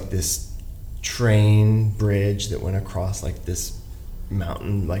there was like this train bridge that went across like this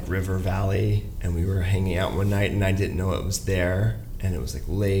mountain, like river valley, and we were hanging out one night and I didn't know it was there, and it was like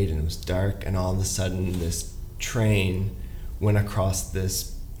late and it was dark, and all of a sudden this train went across this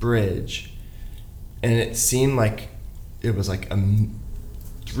bridge, and it seemed like it was like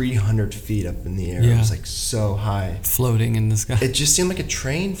 300 feet up in the air. It was like so high, floating in the sky. It just seemed like a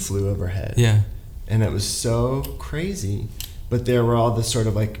train flew overhead. And it was so crazy. But there were all this sort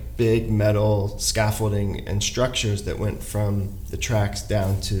of like big metal scaffolding and structures that went from the tracks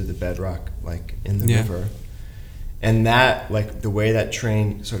down to the bedrock, like in the river. And that, like the way that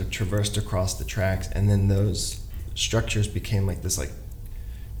train sort of traversed across the tracks, and then those structures became like this like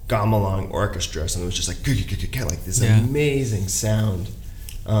gamelan orchestra, and it was just like this amazing sound.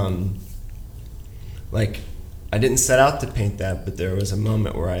 Like, I didn't set out to paint that, but there was a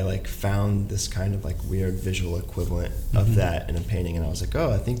moment where I like found this kind of like weird visual equivalent of that in a painting, and I was like,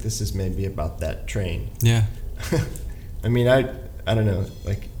 oh, I think this is maybe about that train. I mean, I don't know,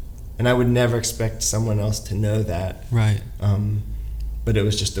 like, and I would never expect someone else to know that. But it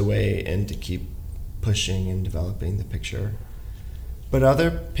was just a way in to keep pushing and developing the picture. But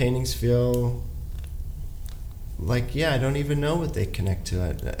other paintings feel like, I don't even know what they connect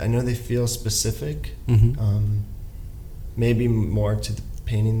to. I know they feel specific, maybe more to the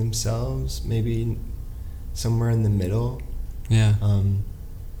painting themselves, maybe somewhere in the middle.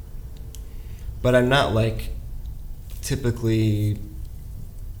 But I'm not like typically,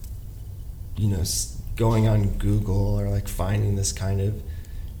 going on Google or like finding this kind of,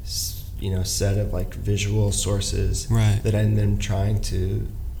 set of like visual sources that I'm then trying to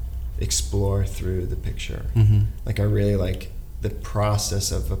explore through the picture. Like, I really like the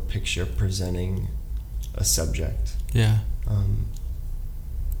process of a picture presenting a subject.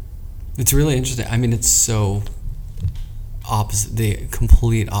 It's really interesting. I mean, it's so opposite, the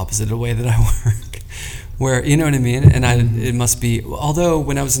complete opposite of the way that I work, where, you know what I mean? And it must be, although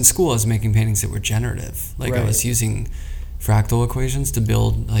when I was in school, I was making paintings that were generative. Like, I was using fractal equations to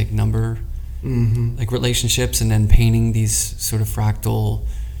build like number, like relationships, and then painting these sort of fractal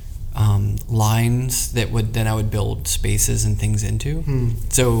lines that I would build spaces and things into.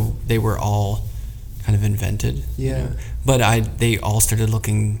 So they were all kind of invented. But they all started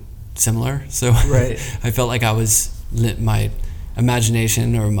looking similar. So I felt like my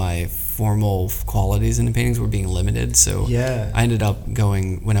imagination or my formal qualities in the paintings were being limited. So I ended up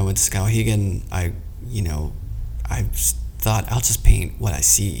going, when I went to Skowhegan, I thought, I'll just paint what I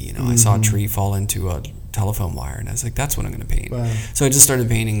see. I saw a tree fall into a telephone wire, and I was like, that's what I'm going to paint. So I just started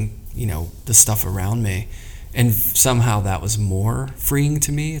painting, the stuff around me. And somehow that was more freeing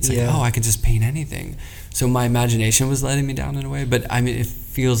to me. It's like, oh, I could just paint anything. So my imagination was letting me down in a way. But I mean, it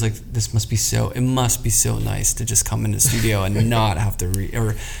feels like it must be so nice to just come in the studio and not have to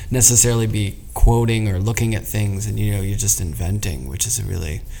or necessarily be quoting or looking at things, and you're just inventing, which is a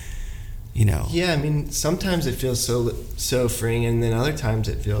really, Yeah, I mean, sometimes it feels so freeing, and then other times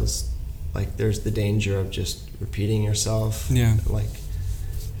it feels like there's the danger of just repeating yourself. Yeah. Like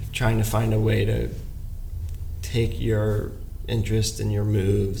trying to find a way to take your interest and your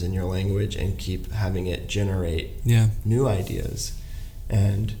moves and your language and keep having it generate new ideas.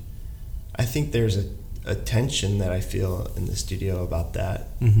 And I think there's a tension that I feel in the studio about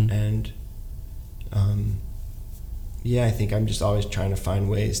that. Mm-hmm. And I think I'm just always trying to find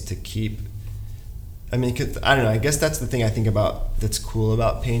ways to keep, I mean, 'cause, I don't know, I guess that's the thing I think about that's cool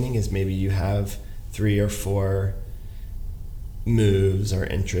about painting is maybe you have 3 or 4 moves or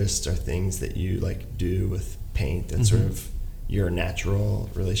interests or things that you like do with paint that's sort of your natural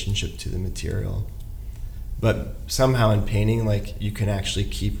relationship to the material. But somehow in painting, like, you can actually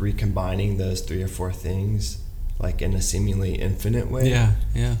keep recombining those 3 or 4 things, like, in a seemingly infinite way.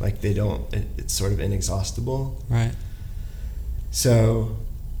 Yeah. Like, it's sort of inexhaustible. Right. So,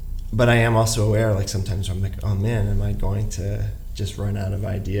 but I am also aware, like, sometimes I'm like, oh man, am I going to just run out of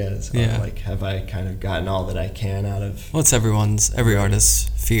ideas? Yeah. Or, like, have I kind of gotten all that I can out of... Well, it's every artist's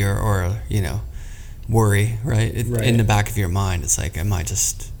fear or, worry, right? In the back of your mind, it's like, am I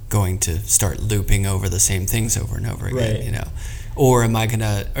just going to start looping over the same things over and over again, Right. Or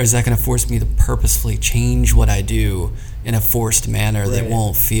is that gonna force me to purposefully change what I do in a forced manner that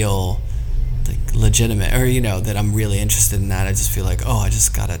won't feel like legitimate, or that I'm really interested in that? I just feel like, I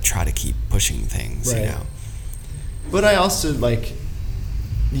just gotta try to keep pushing things, But I also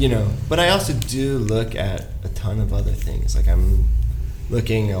do look at a ton of other things. Like, I'm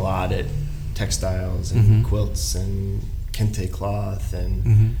looking a lot at textiles and quilts and kente cloth,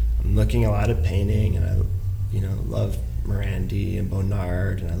 and I'm looking a lot at painting, and I love Morandi and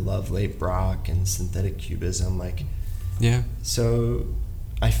Bonnard, and I love late Brock and synthetic cubism, like, so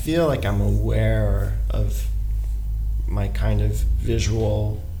I feel like I'm aware of my kind of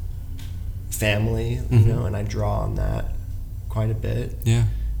visual family, and I draw on that quite a bit.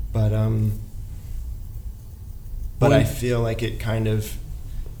 But I feel like it kind of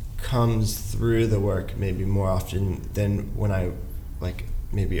comes through the work maybe more often than when I, like,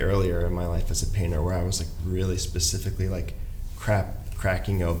 maybe earlier in my life as a painter, where I was like really specifically like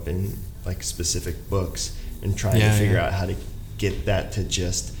cracking open like specific books and trying to figure out how to get that to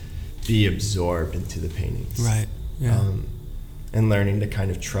just be absorbed into the paintings. Right. And learning to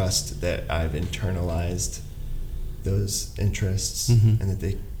kind of trust that I've internalized those interests and that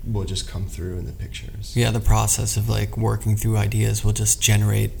they will just come through in the pictures. Yeah, the process of like working through ideas will just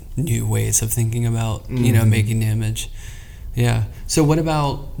generate new ways of thinking about, making the image. Yeah. So what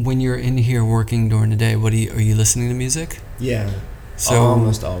about when you're in here working during the day? Are you listening to music? Yeah. So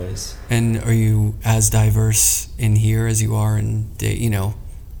almost always. And are you as diverse in here as you are in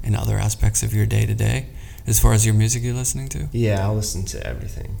in other aspects of your day to day, as far as your music you're listening to? Yeah, I'll listen to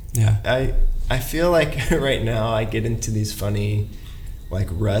everything. Yeah. I feel like right now I get into these funny like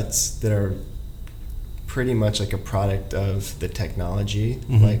ruts that are pretty much like a product of the technology.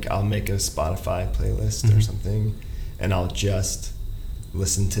 Like, I'll make a Spotify playlist or something, and I'll just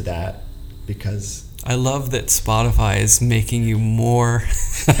listen to that because... I love that Spotify is making you more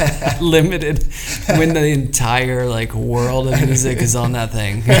limited when the entire like world of music is on that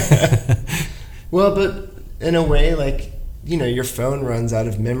thing. Well, but in a way, like, your phone runs out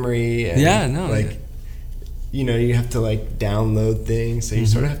of memory, and you have to like download things, so you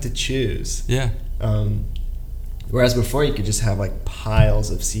sort of have to choose. Yeah. Whereas before you could just have like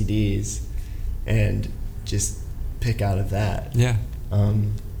piles of CDs and just pick out of that. Yeah.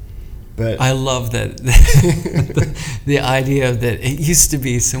 But I love that the idea that it used to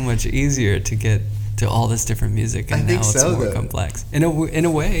be so much easier to get to all this different music, and now it's more complex. In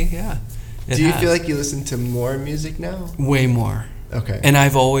a way, yeah. Do you feel like you listen to more music now? Way more. Okay. And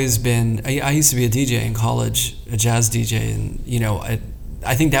I've always been. I used to be a DJ in college, a jazz DJ, and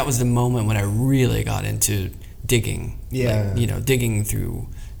I think that was the moment when I really got into digging. Yeah. Like, digging through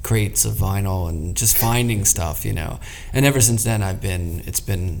crates of vinyl and just finding stuff, and ever since then it's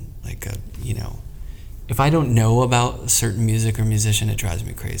been like if I don't know about certain music or musician, it drives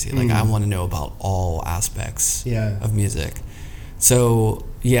me crazy. Like, I want to know about all aspects of music. So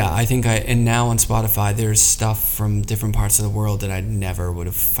yeah, I think and now on Spotify there's stuff from different parts of the world that I never would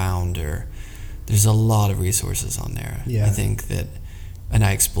have found, or there's a lot of resources on there. Yeah. I think that, and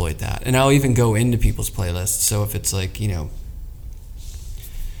I exploit that, and I'll even go into people's playlists. So if it's like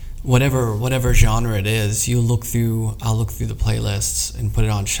whatever genre it is, I'll look through the playlists and put it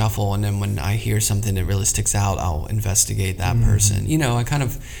on shuffle, and then when I hear something that really sticks out, I'll investigate that person. I kind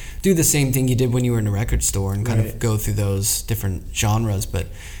of do the same thing you did when you were in a record store and kind of go through those different genres, but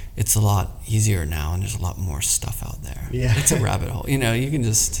it's a lot easier now and there's a lot more stuff out there. Yeah. It's a rabbit hole. You can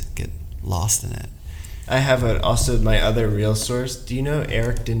just get lost in it. I have also my other real source. Do you know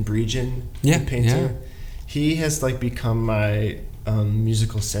Eric Denbregen, the painter? Yeah. He has become my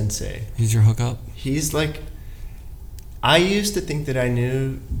musical sensei. He's your hookup? He's I used to think that I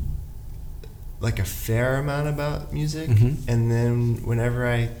knew a fair amount about music, and then whenever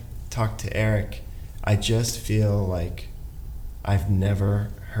I talk to Eric, I just feel like I've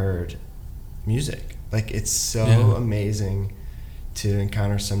never heard music. It's so amazing to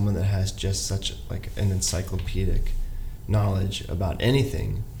encounter someone that has just such an encyclopedic knowledge about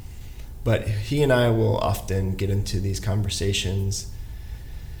anything. But he and I will often get into these conversations,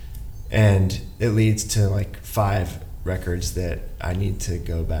 and it leads to 5 records that I need to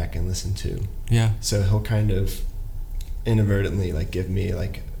go back and listen to. Yeah. So he'll kind of inadvertently give me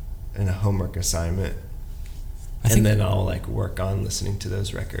a homework assignment, and then I'll work on listening to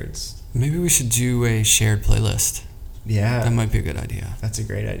those records. Maybe we should do a shared playlist. Yeah. That might be a good idea. That's a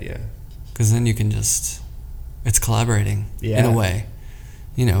great idea. Because then you can it's collaborating in a way.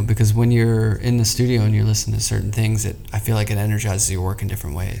 Because when you're in the studio and you're listening to certain things, I feel like it energizes your work in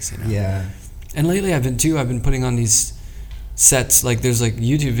different ways. Yeah. And lately I've been putting on these sets, there's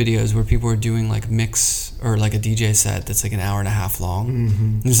YouTube videos where people are doing mix or a DJ set that's an hour and a half long.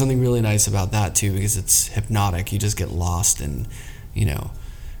 Mm-hmm. There's something really nice about that too, because it's hypnotic. You just get lost and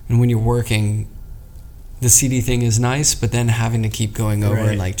when you're working, the CD thing is nice, but then having to keep going over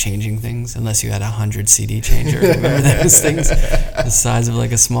and changing things, unless you had 100 CD changer. Remember those things? The size of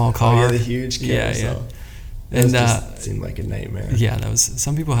a small car. Oh, yeah, the huge carousel. Yeah. And just seemed like a nightmare. Yeah,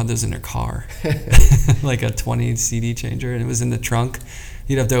 some people had those in their car. A 20 CD changer, and it was in the trunk.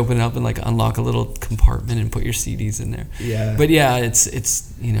 You'd have to open it up and unlock a little compartment and put your CDs in there. Yeah. But yeah, it's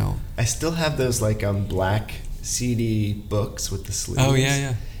I still have those black CD books with the sleeves. Oh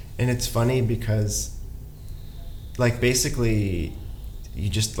yeah. And it's funny because basically you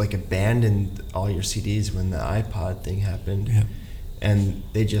just abandoned all your CDs when the iPod thing happened. Yeah. And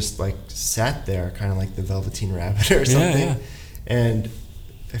they just sat there kind of like the Velveteen Rabbit or something. Yeah. And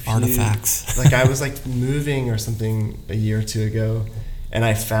artifacts. I was moving or something a year or two ago, and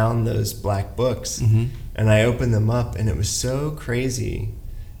I found those black books, and I opened them up, and it was so crazy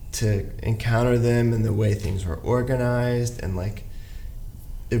to encounter them and the way things were organized, and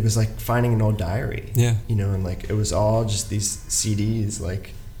it was finding an old diary. Yeah. And it was all just these CDs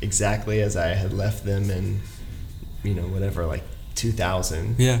exactly as I had left them in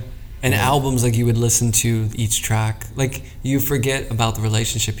 2000. Yeah. And albums, you would listen to each track. You forget about the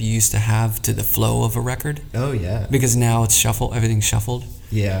relationship you used to have to the flow of a record. Oh, yeah. Because now it's shuffled, everything's shuffled.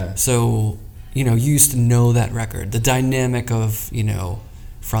 Yeah. So, you used to know that record. The dynamic of,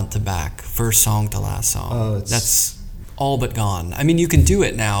 front to back, first song to last song. Oh, that's all but gone. I mean, you can do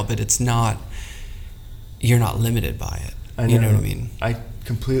it now, but you're not limited by it. I know. You know what I mean? I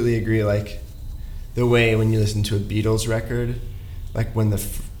completely agree. The way when you listen to a Beatles record, when the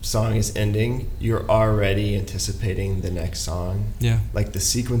song is ending, you're already anticipating the next song. Yeah. The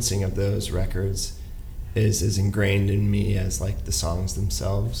sequencing of those records is as ingrained in me as the songs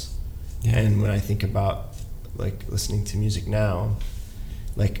themselves. Yeah. And when I think about listening to music now,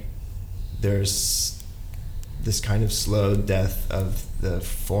 there's this kind of slow death of the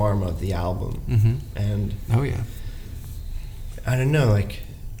form of the album. Mm-hmm. And oh yeah, I don't know,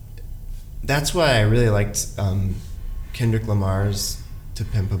 that's why I really liked Kendrick Lamar's To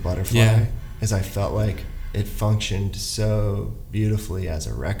Pimp a Butterfly, as I felt it functioned so beautifully as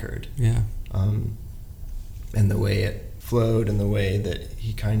a record. Yeah. And the way it flowed and the way that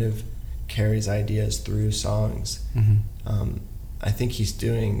he kind of carries ideas through songs. Mm-hmm. I think he's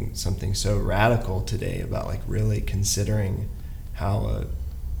doing something so radical today about really considering how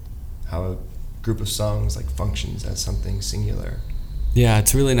a group of songs functions as something singular. Yeah,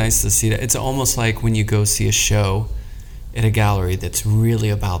 it's really nice to see that. It's almost like when you go see a show at a gallery that's really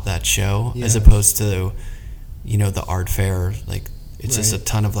about that show, as opposed to, the art fair. It's just a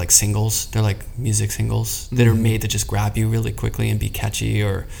ton of singles. They're music singles that are made to just grab you really quickly and be catchy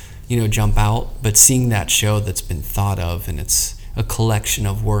or, jump out. But seeing that show that's been thought of and it's a collection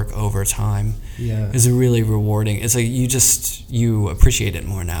of work over time is really rewarding. It's you appreciate it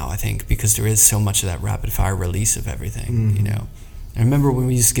more now, I think, because there is so much of that rapid fire release of everything. I remember when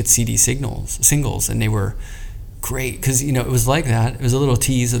we used to get CD singles, and they were great because it was like that. It was a little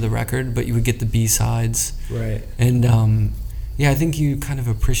tease of the record, but you would get the B-sides. Right. And I think you kind of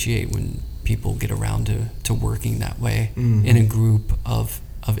appreciate when people get around to working that way in a group of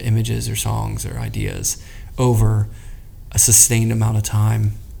images or songs or ideas over a sustained amount of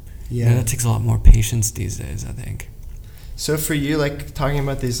time. Yeah, that takes a lot more patience these days, I think. So for you, like talking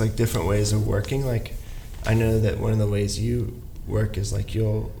about these like different ways of working, like I know that one of the ways you work is like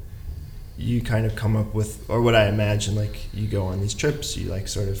you kind of come up with, or what I imagine, like you go on these trips, you like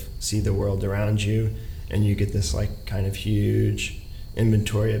sort of see the world around you, and you get this like kind of huge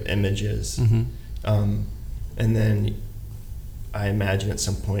inventory of images. And then I imagine at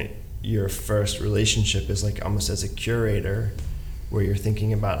some point your first relationship is like almost as a curator, where you're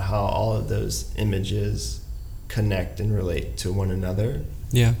thinking about how all of those images connect and relate to one another.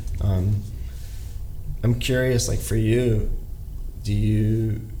 Yeah. I'm curious, like for you,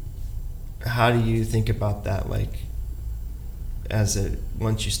 how do you think about that? Like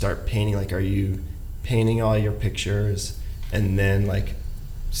once you start painting, like are you painting all your pictures and then like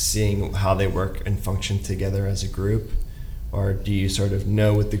seeing how they work and function together as a group? Or do you sort of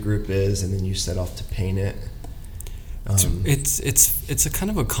know what the group is and then you set off to paint it? It's a kind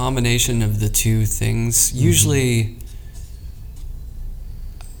of a combination of the two things. Usually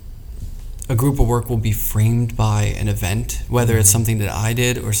a group of work will be framed by an event, whether it's something that I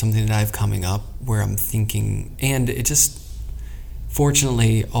did or something that I have coming up where I'm thinking, and it just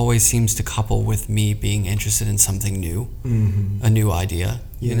fortunately always seems to couple with me being interested in something new, a new idea,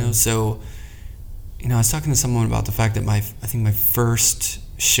 you know? So, I was talking to someone about the fact that I think my first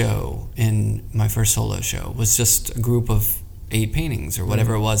show my first solo show was just a group of 8 paintings or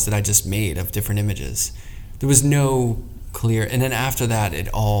whatever it was that I just made of different images. There was no clear, and then after that it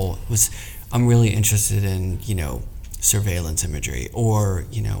all was, I'm really interested in, surveillance imagery, or,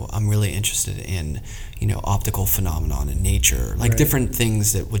 I'm really interested in, optical phenomenon in nature, like different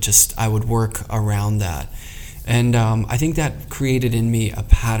things that I would work around that. And I think that created in me a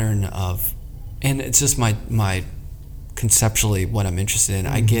pattern of, and it's just my conceptually what I'm interested in.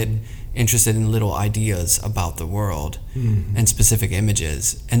 I get interested in little ideas about the world and specific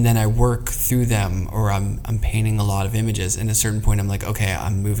images, and then I work through them, or I'm painting a lot of images, and at a certain point I'm like, okay, I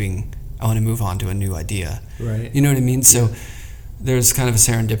want to move on to a new idea. Right. You know what I mean? So there's kind of a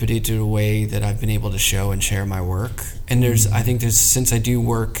serendipity to the way that I've been able to show and share my work. And I think since I do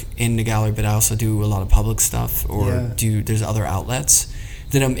work in the gallery, but I also do a lot of public stuff, or there's other outlets,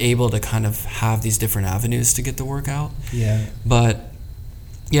 that I'm able to kind of have these different avenues to get the work out. Yeah. But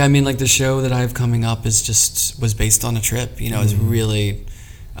yeah, I mean, like the show that I have coming up was based on a trip. I was really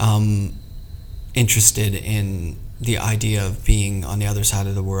interested in the idea of being on the other side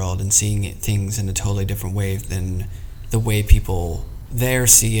of the world and seeing things in a totally different way than the way people there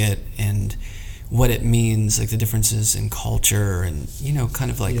see it, and what it means, like the differences in culture, and kind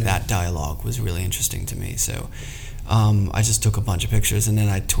of like that dialogue was really interesting to me. So I just took a bunch of pictures, and then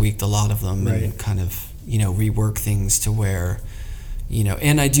I tweaked a lot of them and kind of rework things to where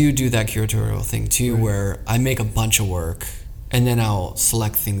and I do that curatorial thing too, where I make a bunch of work and then I'll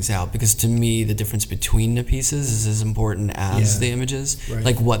select things out, because to me the difference between the pieces is as important as the images,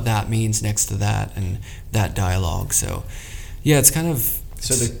 like what that means next to that and that dialogue. So it's kind of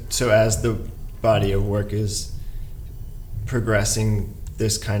so as the body of work is progressing,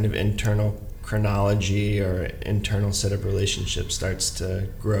 this kind of internal chronology or internal set of relationships starts to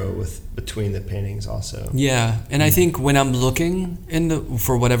grow between the paintings also. And I think when I'm looking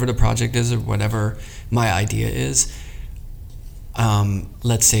for whatever the project is or whatever my idea is,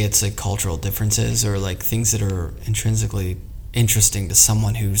 let's say it's like cultural differences or like things that are intrinsically interesting to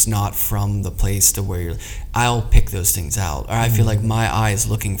someone who's not from the place to where I'll pick those things out, or I feel like my eye is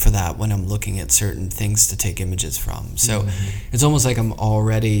looking for that when I'm looking at certain things to take images from. So it's almost like I'm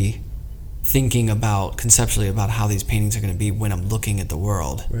already thinking conceptually about how these paintings are going to be when I'm looking at the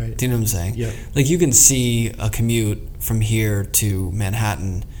world. Right. Do you know what I'm saying? Yeah. Like you can see a commute from here to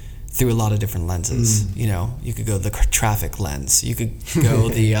Manhattan through a lot of different lenses. You could go the traffic lens. You could go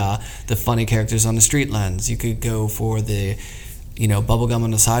the funny characters on the street lens. You could go for the bubblegum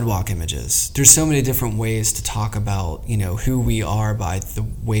on the sidewalk images. There's so many different ways to talk about who we are by the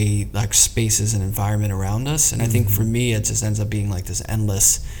way like spaces and environment around us. And I think for me it just ends up being like this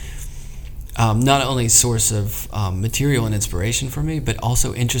endless not only source of material and inspiration for me, but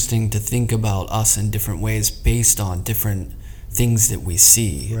also interesting to think about us in different ways based on different things that we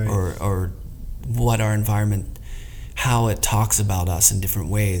see, or what our environment, how it talks about us in different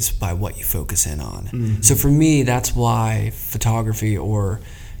ways by what you focus in on. So for me, that's why photography or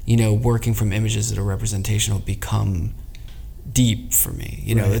working from images that are representational become deep for me.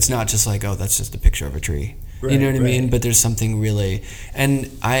 It's not just like, oh, that's just a picture of a tree. you know what I mean? But there's something really, and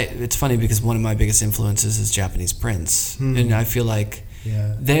it's funny because one of my biggest influences is Japanese prints, and I feel like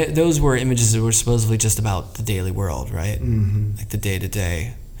those were images that were supposedly just about the daily world, right? Like the day to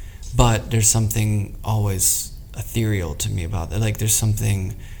day, but there's something always ethereal to me about that. Like there's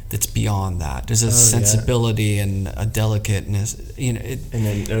something that's beyond that. There's a sensibility and a delicateness, you know. And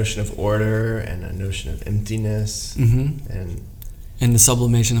a notion of order and a notion of emptiness, and the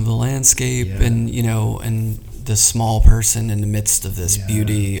sublimation of the landscape, and you know, and the small person in the midst of this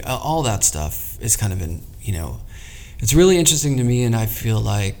beauty. All that stuff is kind of it's really interesting to me, and I feel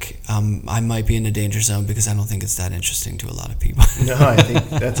like I might be in the danger zone because I don't think it's that interesting to a lot of people. No, I think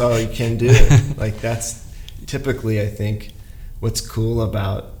that's all you can do. Like that's typically, I think, what's cool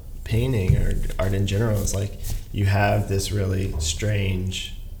about painting or art in general is like you have this really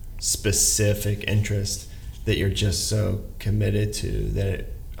strange, specific interest that you're just so committed to that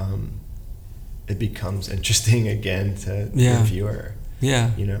it becomes interesting again to the viewer.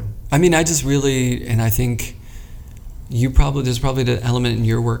 Yeah. You know? I mean, I just really, and I think there's probably the element in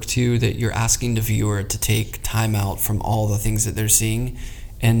your work too that you're asking the viewer to take time out from all the things that they're seeing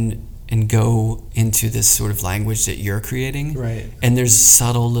and go into this sort of language that you're creating. Right. And there's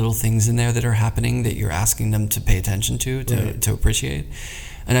subtle little things in there that are happening that you're asking them to pay attention to appreciate.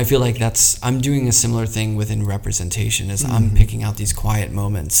 And I feel like I'm doing a similar thing within representation as I'm picking out these quiet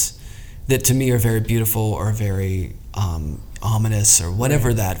moments that to me are very beautiful or very ominous or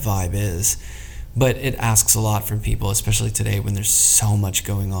whatever that vibe is. But it asks a lot from people, especially today when there's so much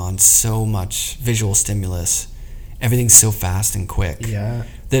going on, so much visual stimulus. Everything's so fast and quick that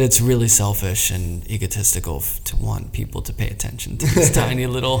it's really selfish and egotistical to want people to pay attention to these tiny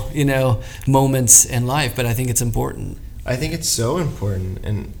little, moments in life. But I think it's important. I think it's so important.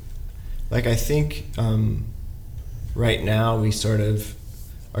 And like, I think right now we sort of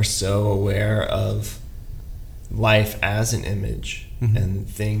are so aware of life as an image and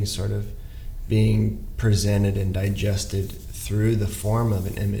things sort of being presented and digested through the form of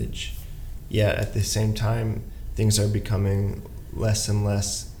an image. Yet at the same time, things are becoming less and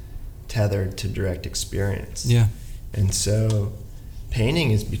less tethered to direct experience. Yeah. And so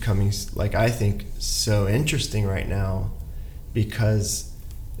painting is becoming, like, I think, so interesting right now because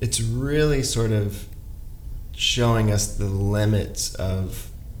it's really sort of showing us the limits of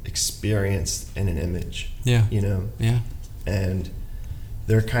experience in an image. Yeah. Yeah. And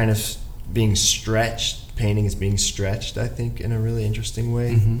they're kind of being stretched. Painting is being stretched, I think, in a really interesting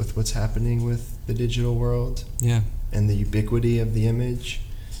way with what's happening with the digital world. Yeah. And the ubiquity of the image.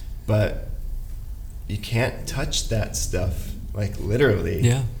 But you can't touch that stuff, like literally.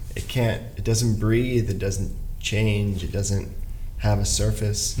 Yeah. It doesn't breathe, it doesn't change, it doesn't have a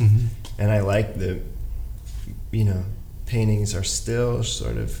surface. And I like paintings are still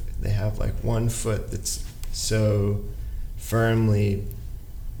sort of, they have like one foot that's so firmly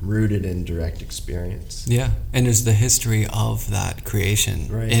rooted in direct experience. Yeah, and there's the history of that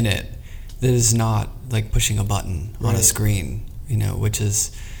creation in it that is not like pushing a button on a screen, which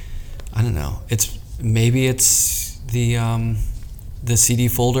is, I don't know, it's the CD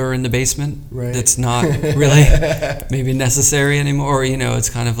folder in the basement that's not really maybe necessary anymore, or it's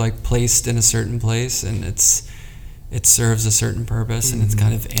kind of like placed in a certain place and it serves a certain purpose and it's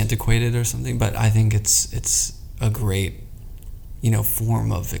kind of antiquated or something, but I think it's a great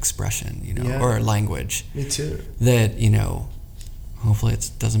form of expression, or language. Me too. That, hopefully it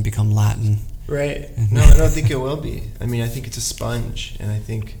doesn't become Latin. Right. No, I don't think it will be. I mean, I think it's a sponge, and I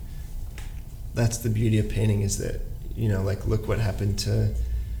think that's the beauty of painting is that, like, look what happened to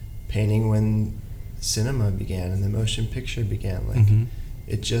painting when cinema began and the motion picture began. Like,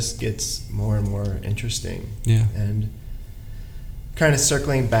 it just gets more and more interesting. Yeah. And kind of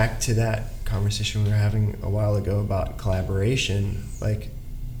circling back to that conversation we were having a while ago about collaboration, like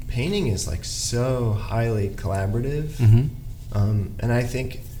painting is like so highly collaborative. And I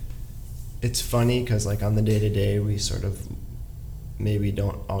think it's funny because like on the day-to-day we sort of maybe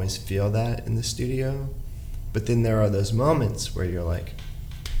don't always feel that in the studio, but then there are those moments where you're like,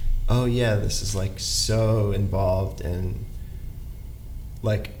 oh yeah, this is like so involved in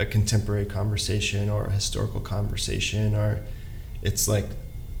like a contemporary conversation or a historical conversation, or it's like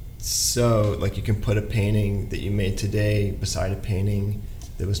so like you can put a painting that you made today beside a painting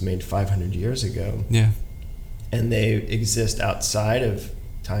that was made 500 years ago. Yeah. And they exist outside of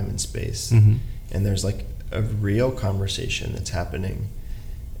time and space. And there's like a real conversation that's happening.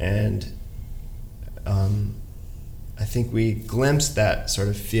 And I think we glimpsed that sort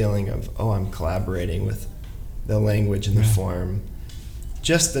of feeling of, oh, I'm collaborating with the language and the form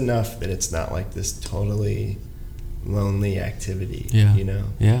just enough that it's not like this totally lonely activity. Yeah.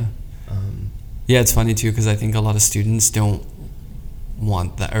 Yeah. Yeah, it's funny too, because I think a lot of students don't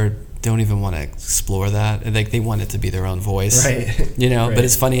want that, or don't even want to explore that. Like, they want it to be their own voice, right? You know. Right. But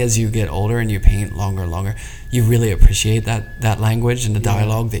it's funny, as you get older and you paint longer and longer, you really appreciate that language and the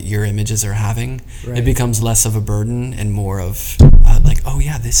dialogue that your images are having. Right. It becomes less of a burden and more of like, oh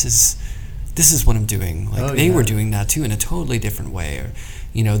yeah, this is what I'm doing. Like, they were doing that too in a totally different way. Or,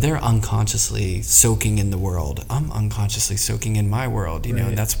 you know, they're unconsciously soaking in the world. I'm unconsciously soaking in my world. You know,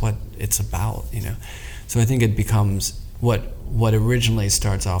 and that's what it's about. You know, so I think it becomes what originally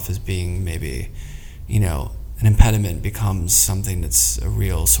starts off as being maybe, you know, an impediment becomes something that's a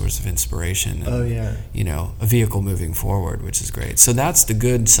real source of inspiration. And, you know, a vehicle moving forward, which is great. So that's the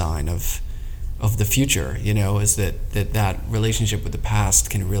good sign of the future, you know, is that relationship with the past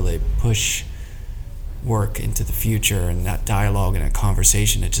can really push work into the future, and that dialogue and that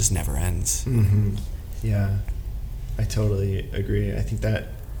conversation, it just never ends. Mm-hmm. Yeah, I totally agree. I think that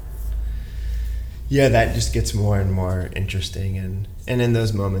just gets more and more interesting, and in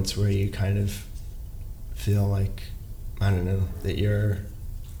those moments where you kind of feel like, I don't know, that you're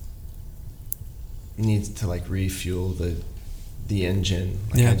needs to like refuel the engine.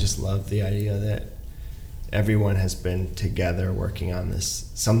 Like, I just love the idea that everyone has been together working on this,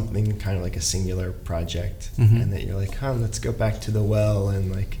 something kind of like a singular project, and that you're like, let's go back to the well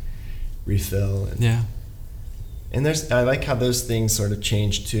and like refill. And, and I like how those things sort of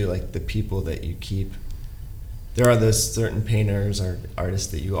change too, like the people that you keep. There are those certain painters or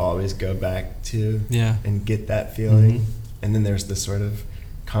artists that you always go back to and get that feeling. And then there's this sort of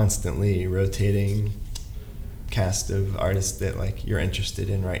constantly rotating cast of artists that like you're interested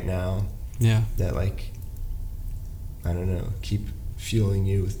in right now. Yeah. That like, I don't know, keep fueling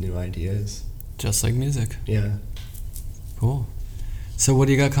you with new ideas. Just like music. Yeah. Cool. So what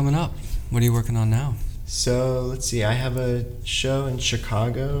do you got coming up? What are you working on now? So let's see, I have a show in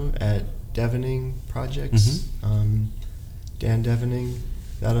Chicago at Devening Projects. Dan Devening.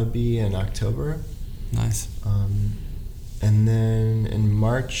 That'll be in October. Nice. And then in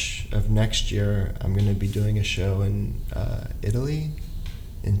March of next year, I'm going to be doing a show in Italy,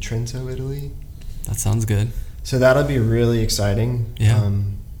 in Trento, Italy. That sounds good. So that'll be really exciting. Yeah.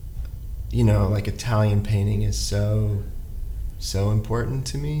 You know, like Italian painting is so important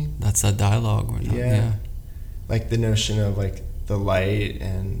to me. That's that dialogue. Yeah. Like the notion of like the light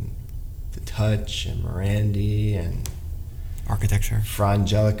and the touch and Morandi and architecture, Fra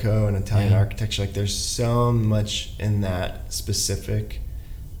Angelico and Italian architecture. Like there's so much in that specific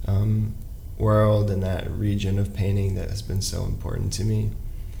world and that region of painting that has been so important to me.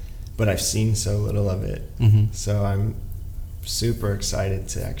 But I've seen so little of it. So I'm super excited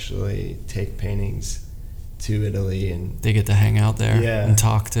to actually take paintings to Italy, and they get to hang out there and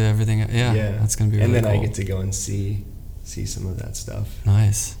talk to everything. Yeah, that's gonna be really cool. And then I get to go and see some of that stuff.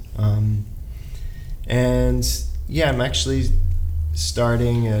 Nice. And yeah, I'm actually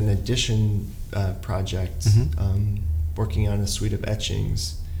starting an edition project, working on a suite of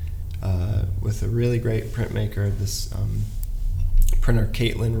etchings with a really great printmaker, this printer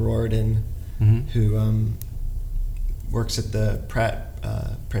Caitlin Riordan, who works at the Pratt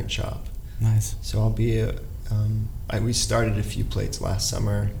print shop. Nice. So I'll be we started a few plates last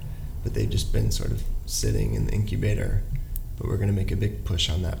summer, but they've just been sort of sitting in the incubator. But we're going to make a big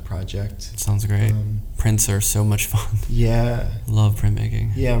push on that project. Sounds great. Prints are so much fun. Yeah. Love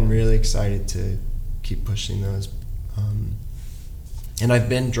printmaking. Yeah, I'm really excited to keep pushing those. And I've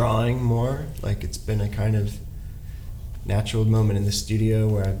been drawing more. Like it's been a kind of natural moment in the studio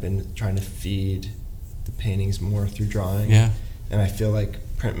where I've been trying to feed the paintings more through drawing. Yeah. And I feel like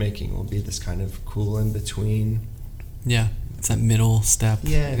printmaking will be this kind of cool in between. Yeah, it's that middle step.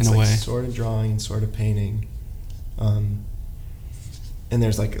 Yeah, it's in a like way. Sort of drawing, sort of painting. And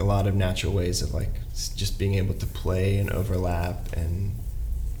there's like a lot of natural ways of like just being able to play and overlap and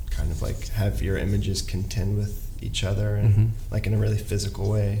kind of like have your images contend with each other and like in a really physical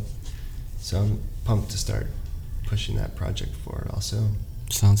way. So I'm pumped to start pushing that project forward also.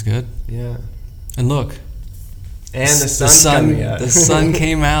 Sounds good. Yeah. And look. And the sun coming out. The sun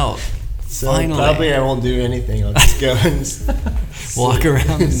came out. So finally. Probably I won't do anything. I'll just go and walk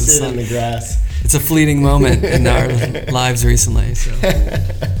around in the sit sun. in the grass. It's a fleeting moment in our lives recently. So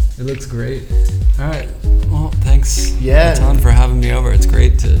it looks great. All right. Well, thanks a ton for having me over. It's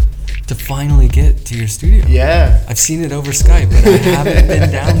great to finally get to your studio. Yeah. I've seen it over Skype, but I haven't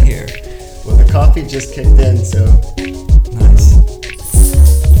been down here. Well, the coffee just kicked in, so. Nice.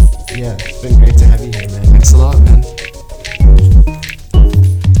 Yeah, it's been great to have you here, man. Thanks a lot, man.